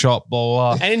 it's in the shop, blah,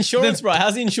 blah, blah. And insurance, bro.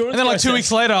 How's the insurance? And then like 2 process?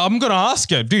 weeks later, I'm going to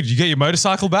ask you, dude, you get your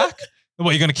motorcycle back?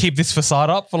 What, you're going to keep this facade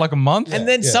up for like a month? And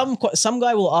then some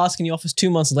guy will ask in the office 2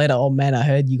 months later, oh man, I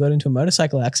heard you got into a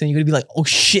motorcycle accident. You're going to be like, oh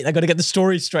shit, I got to get the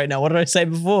story straight now. What did I say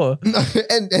before? No,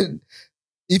 and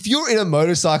if you're in a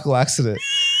motorcycle accident,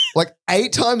 like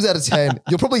 8 times out of 10,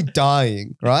 you're probably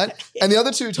dying, right? And the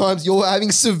other 2 times you're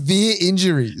having severe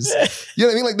injuries. You know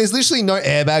what I mean? Like there's literally no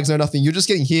airbags, no nothing. You're just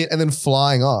getting hit and then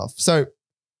flying off. So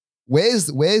where's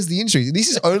the injury?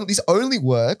 This only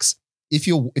works if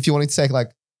you're wanting to take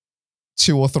like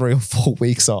 2 or 3 or 4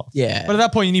 weeks off. Yeah. But at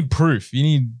that point, you need proof. You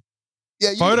need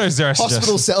Yeah, photos there. I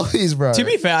hospital suggest. selfies, bro. To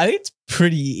be fair, I think it's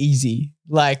pretty easy.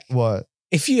 Like What?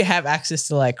 if you have access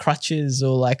to like crutches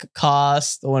or like a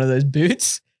cast or one of those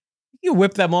boots, you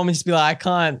whip that mom and just be like, I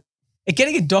can't. And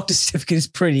getting a doctor's certificate is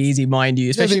pretty easy, mind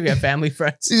you, especially if you have family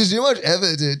friends. There's too much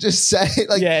effort, dude. Just say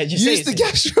like, just use say the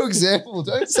gastro example.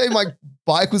 Don't say my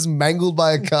bike was mangled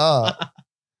by a car.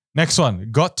 Next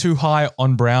one, got too high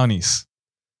on brownies.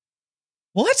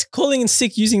 What? Calling in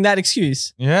sick using that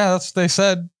excuse? Yeah, that's what they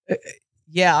said.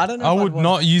 Yeah, I don't know. I if I'd would want-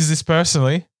 not use this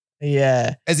personally.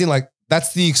 Yeah. As in, like,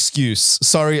 that's the excuse.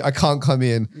 Sorry, I can't come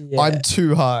in. Yeah. I'm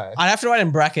too high. I'd have to write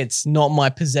in brackets, not my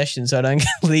possession, so I don't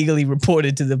get legally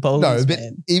reported to the police. No, but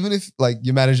man. even if, like,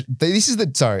 you manage, this is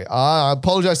the, sorry, I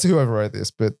apologize to whoever wrote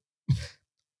this, but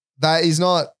that is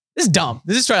not, This is dumb.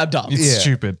 This is straight up dumb. It's Yeah.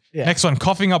 stupid. Yeah. Next one,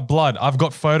 coughing up blood. I've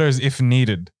got photos if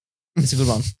needed. It's a good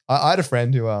one. I had a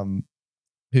friend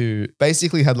who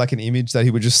basically had like an image that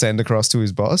he would just send across to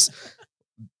his boss,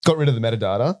 got rid of the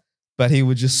metadata, but he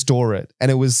would just store it. And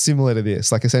it was similar to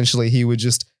this. Like essentially he would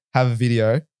just have a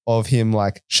video of him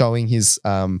like showing his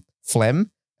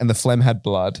phlegm, and the phlegm had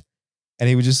blood. And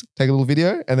he would just take a little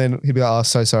video and then he'd be like, oh,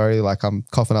 so sorry. Like I'm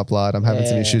coughing up blood. I'm having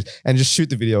some Yeah. issues, and just shoot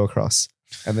the video across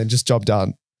and then just job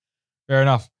done. Fair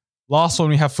enough. Last one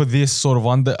we have for this sort of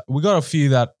one. We got a few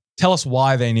that tell us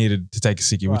why they needed to take a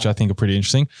sickie, which I think are pretty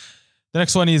interesting. The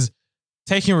next one is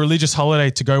taking a religious holiday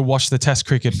to go watch the test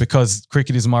cricket because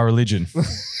cricket is my religion.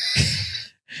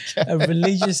 A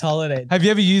religious holiday. Have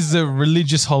you ever used the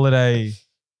religious holiday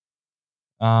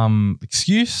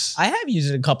excuse? I have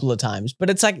used it a couple of times, but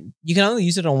it's like you can only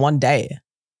use it on one day.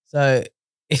 So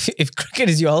if cricket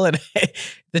is your holiday,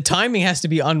 the timing has to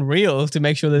be unreal to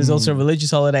make sure there's also a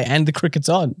religious holiday and the cricket's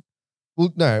on.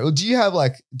 Well, no. Well, do you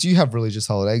have religious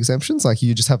holiday exemptions? Like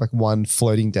you just have like one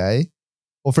floating day?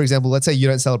 Or for example, let's say you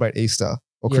don't celebrate Easter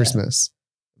or Yeah. Christmas,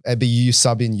 but you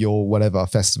sub in your whatever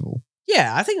festival.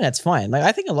 Yeah, I think that's fine. Like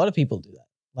I think a lot of people do that.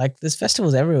 Like there's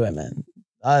festivals everywhere, man.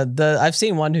 I've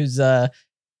seen one who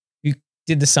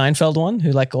did the Seinfeld one,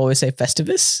 who like always say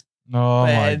Festivus. Oh my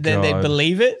And then they God.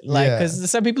 believe it, like Yeah.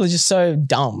 because some people are just so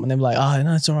dumb, and they're like, "Oh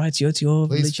no, it's all right. It's your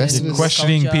Please, religion, Festivus.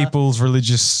 Questioning culture." people's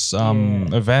religious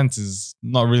events is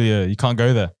not really you can't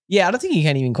go there. Yeah, I don't think you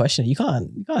can even question it. You can't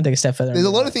take a step further. There's a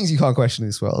lot of things you can't question in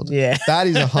this world. Yeah, That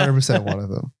is 100% one of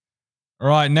them. All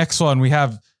right, next one. We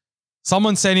have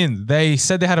someone sent in. They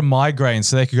said they had a migraine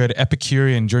so they could go to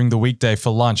Epicurean during the weekday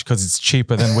for lunch because it's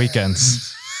cheaper than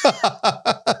weekends.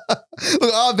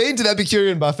 Look, I've been to the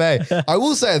Epicurean buffet. I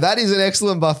will say that is an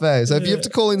excellent buffet. So if you have to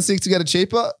call in sick to get it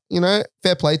cheaper,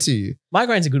 fair play to you.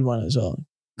 Migraine's a good one as well.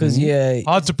 Because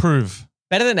Hard to prove.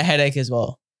 better than a headache as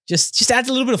well. Just adds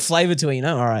a little bit of flavor to it,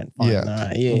 All right, fine. Yeah. All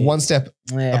right, yeah. One step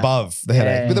Yeah. above the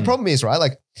headache. Yeah. But the problem is, right?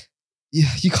 Like,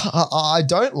 you can't, I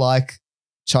don't like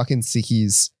chucking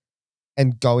sickies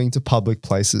and going to public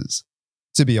places,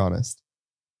 to be honest.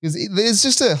 Because there's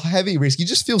just a heavy risk. You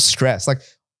just feel stressed. Like,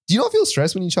 do you not feel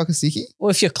stressed when you chuck a sickie? Well,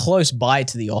 if you're close by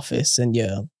to the office and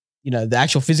you're, the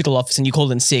actual physical office and you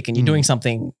call in sick and you're doing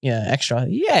something, extra,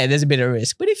 there's a bit of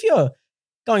risk. But if you're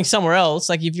going somewhere else,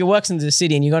 like if you work in the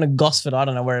city and you're going to Gosford, I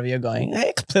don't know, wherever you're going,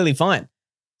 completely fine.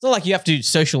 It's not like you have to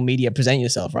social media present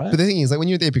yourself, right? But the thing is, like when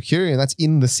you're at the Epicurean, that's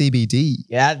in the CBD.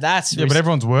 Yeah, that's Yeah, but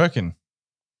everyone's working.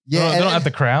 Yeah. They're not at the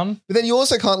Crown. But then you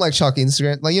also can't like chuck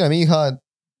Instagram. Like, you can't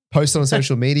post it on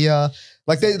social media.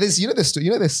 Like there's,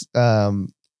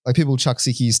 like people chuck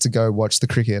sickies to go watch the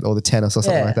cricket or the tennis or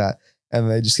something like that. And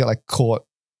they just get like caught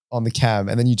on the cam.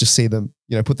 And then you just see them,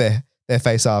 put their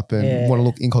face up and want to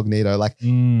look incognito. Like,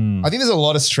 I think there's a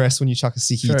lot of stress when you chuck a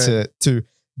sickie to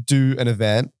do an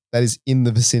event that is in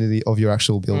the vicinity of your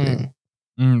actual building.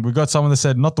 We got someone that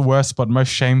said not the worst, but most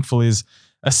shameful is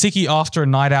a sickie after a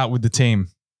night out with the team.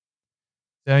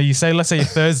 You say, let's say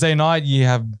Thursday night, you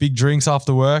have big drinks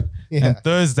after work, and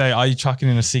Thursday, are you chucking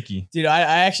in a sickie? Dude,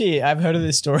 I've heard of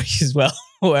this story as well,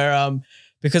 where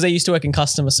because I used to work in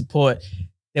customer support,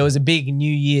 there was a big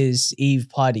New Year's Eve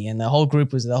party, and the whole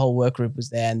work group was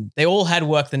there, and they all had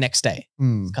work the next day.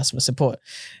 Customer support.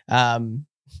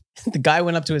 The guy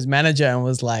went up to his manager and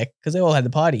was like, because they all had the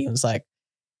party, and was like,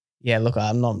 "Yeah, look,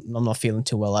 I'm not feeling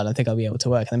too well. I don't think I'll be able to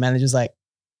work." And the manager's like,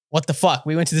 "What the fuck?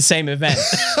 We went to the same event.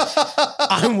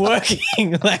 I'm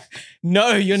working." Like,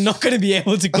 no, you're not going to be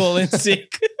able to call in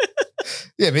sick.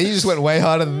 Yeah, but you just went way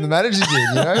harder than the manager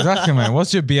did, Exactly, man.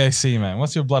 What's your BAC, man?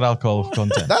 What's your blood alcohol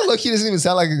content? That look, he doesn't even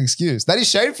sound like an excuse. That is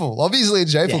shameful. Obviously,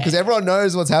 it's shameful because everyone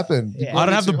knows what's happened. Yeah. I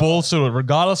don't have the balls to do it.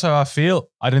 Regardless of how I feel,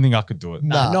 I don't think I could do it.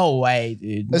 Nah. No way,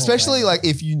 dude. No Especially way. like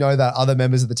if you know that other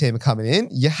members of the team are coming in,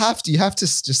 you have to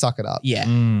just suck it up. Yeah.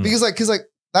 Because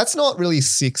that's not really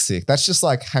sick. That's just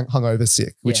like hungover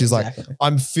sick, which is like,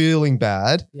 I'm feeling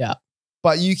bad. Yeah.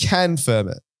 But you can firm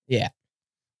it. Yeah.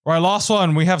 All right, last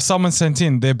one. We have someone sent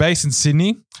in. They're based in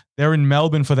Sydney. They're in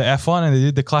Melbourne for the F1 and they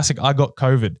did the classic I got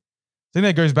COVID. I think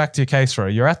that goes back to your case, bro.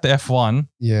 You're at the F1.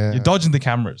 Yeah. You're dodging the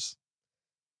cameras.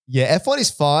 Yeah, F1 is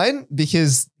fine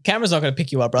because Camera's not going to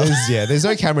pick you up, bro. there's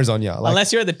no cameras on you. Like,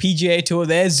 Unless you're at the PGA Tour,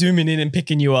 they're zooming in and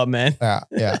picking you up, man.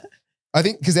 yeah. I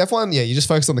think because F1, you just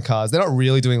focus on the cars. They're not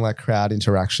really doing like crowd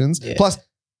interactions. Yeah. Plus,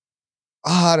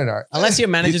 I don't know. Unless your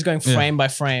manager's going frame by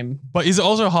frame. But is it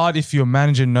also hard if your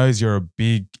manager knows you're a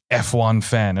big F1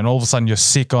 fan and all of a sudden you're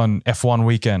sick on F1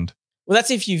 weekend? Well,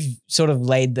 that's if you've sort of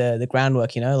laid the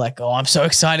groundwork, like, oh, I'm so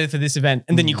excited for this event.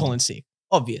 And then you call in sick.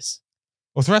 Obvious.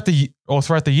 Or throughout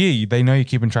the year, they know you're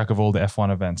keeping track of all the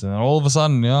F1 events. And then all of a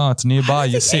sudden, it's nearby,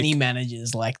 you're sick. Any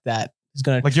managers like that is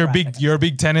going to like you're a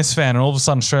big tennis fan and all of a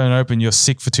sudden Australian Open, you're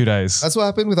sick for 2 days. That's what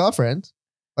happened with our friend.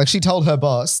 Like she told her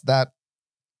boss that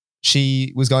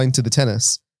she was going to the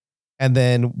tennis. And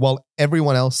then while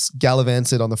everyone else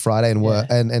gallivanted on the Friday and work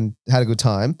and had a good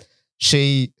time,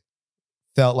 she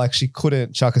felt like she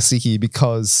couldn't chuck a sickie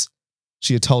because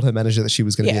she had told her manager that she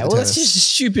was going to be at the tennis. That's just a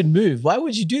stupid move. Why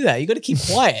would you do that? You got to keep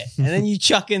quiet. And then you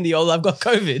chuck in the old, I've got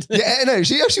COVID. Yeah, no,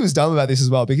 she actually was dumb about this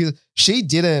as well because she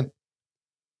didn't,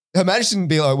 her manager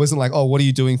wasn't like, oh, what are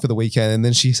you doing for the weekend? And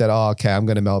then she said, oh, okay, I'm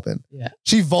going to Melbourne. Yeah.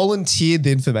 She volunteered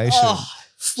the information.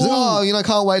 She's like, oh,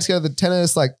 can't wait to go to the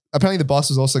tennis. Like, apparently the boss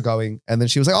was also going. And then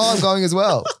she was like, oh, I'm going as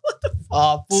well.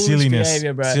 Foolish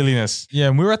behavior, bro. Silliness. Yeah,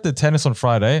 and we were at the tennis on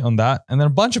Friday on that. And then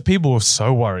a bunch of people were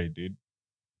so worried, dude.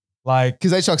 Like, because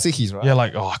they chuck sickies, right? Yeah,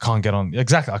 like, oh, I can't get on.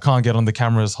 Exactly. I can't get on the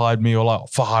cameras, hide me. Or like,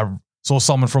 fuck, I saw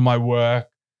someone from my work.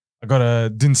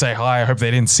 Didn't say hi. I hope they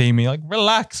didn't see me. Like,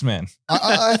 relax, man.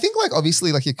 I think like,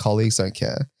 obviously like your colleagues don't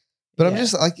care. But I'm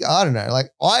just like, I don't know. Like,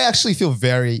 I actually feel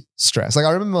very stressed. Like,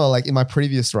 I remember like in my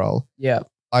previous role,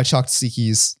 I chucked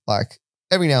sickies like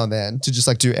every now and then to just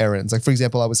like do errands. Like, for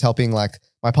example, I was helping like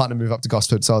my partner move up to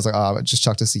Gosford. So I was like, I just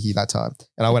chucked a sickie that time.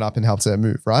 And I went up and helped her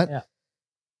move, right? Yeah.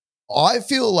 I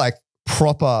feel like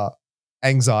proper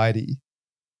anxiety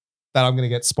that I'm going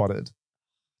to get spotted.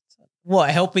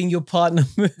 What, helping your partner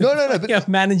move? No. But your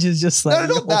manager's just like,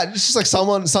 no, not that. It's just like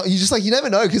someone you just like, you never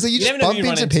know because you just bump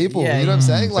into people. Yeah, you know what I'm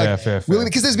saying? Like, fair.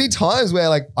 Because there's been times where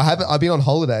like I've been on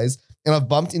holidays and I've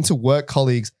bumped into work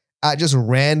colleagues at just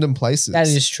random places. That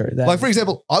is true. Like, for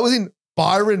example, I was in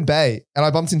Byron Bay and I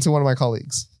bumped into one of my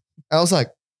colleagues. And I was like,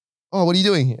 oh, what are you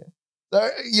doing here? So,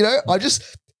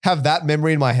 have that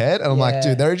memory in my head. And I'm like,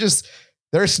 dude, there are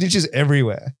snitches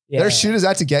everywhere. There are shooters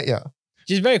out to get you.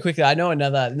 Just very quickly, I know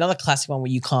another classic one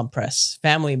where you can't press.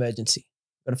 Family emergency.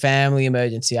 Got a family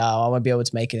emergency. Oh, I won't be able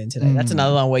to make it in today. That's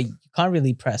another one where you can't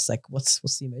really press. Like, what's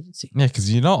the emergency? Yeah,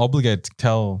 because you're not obligated to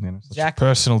tell such Exactly.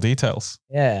 personal details.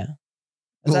 Yeah.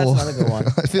 That's another good one.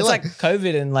 I feel It's like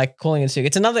COVID and like calling in sick.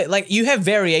 It's another, like you have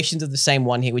variations of the same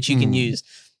one here, which you can use.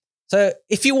 So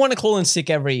if you want to call in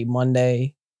sick every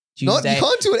Monday, Tuesday. you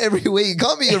can't do it every week. It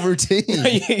can't be a routine.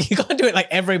 You can't do it like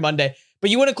every Monday.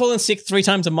 But you want to call in sick 3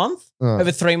 times a month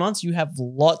over 3 months, you have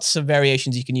lots of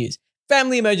variations you can use.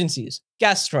 Family emergencies,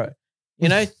 gastro,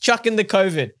 chuck in the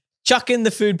COVID, chuck in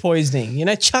the food poisoning,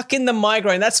 chuck in the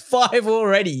migraine. That's 5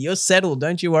 already. You're settled.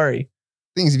 Don't you worry.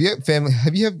 Things, if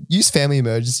you have used family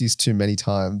emergencies too many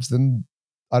times, then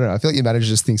I don't know. I feel like your manager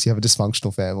just thinks you have a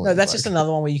dysfunctional family. No, that's just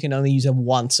another one where you can only use it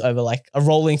once over like a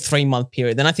rolling 3-month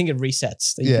period. Then I think it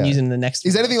resets. That you can use it in the next.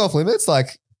 Is anything off limits?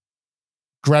 Like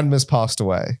grandma's passed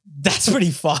away. That's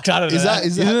pretty fucked. I don't know.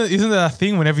 Isn't that a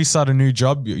thing whenever you start a new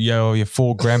job, you're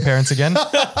 4 grandparents again?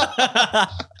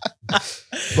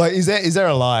 Like, is there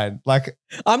a line? Like,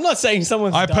 I'm not saying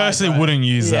someone's I died, personally wouldn't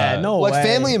use that. No like way.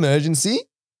 family emergency.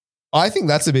 I think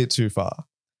that's a bit too far.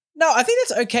 No, I think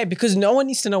that's okay because no one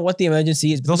needs to know what the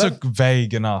emergency is. It's also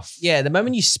vague enough. Yeah, the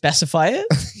moment you specify it,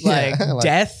 like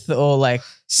death or like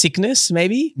sickness,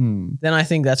 maybe, then I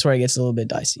think that's where it gets a little bit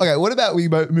dicey. Okay, what about we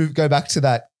go back to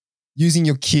that using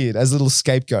your kid as a little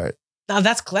scapegoat? No,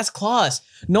 that's class.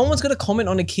 No one's going to comment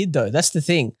on a kid though. That's the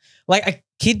thing. Like a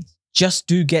kid just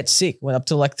do get sick when up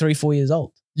to like 3-4 years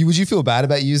old. Would you feel bad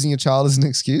about using your child as an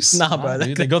excuse? Nah, bro.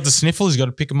 They got the sniffles. You got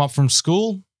to pick them up from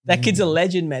school. That kid's a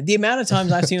legend, man. The amount of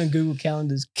times I've seen on Google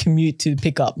Calendars commute to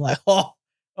pick up, I'm like,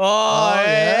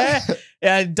 yeah.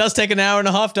 Yeah, it does take an hour and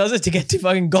a half, does it, to get to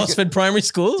fucking Gosford Primary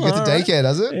School? To get to daycare,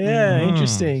 does it? Yeah,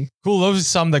 interesting. Cool. Those are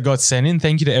some that got sent in.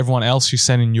 Thank you to everyone else who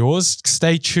sent in yours.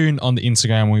 Stay tuned on the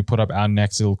Instagram when we put up our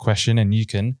next little question and you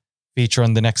can feature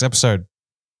on the next episode.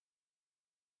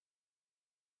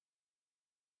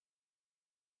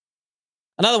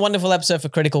 Another wonderful episode for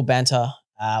Critical Banter.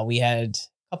 We had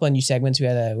a couple of new segments. We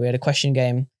had a question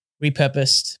game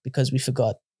repurposed because we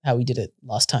forgot how we did it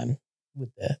last time with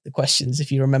the questions.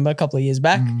 If you remember, a couple of years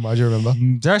back. I do remember.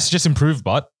 That's just improved,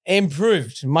 but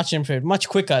Improved, much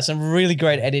quicker. Some really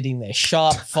great editing there.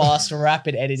 Sharp, fast,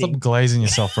 rapid editing. stop glazing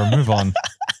yourself, bro. Move on.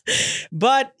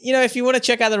 But, if you want to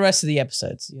check out the rest of the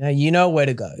episodes, you know where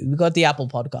to go. We've got the Apple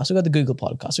podcast. We've got the Google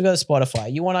podcast. We've got the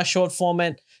Spotify. You want our short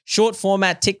format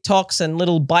TikToks and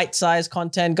little bite-sized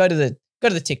content, go to the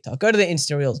TikTok, go to the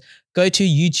Insta Reels, go to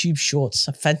YouTube Shorts,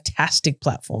 a fantastic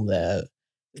platform there.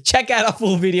 Check out our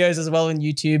full videos as well on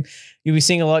YouTube. You'll be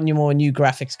seeing a lot more new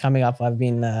graphics coming up. I've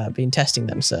been testing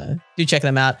them, so do check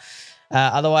them out.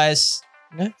 Otherwise,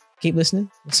 keep listening.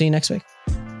 We'll see you next week.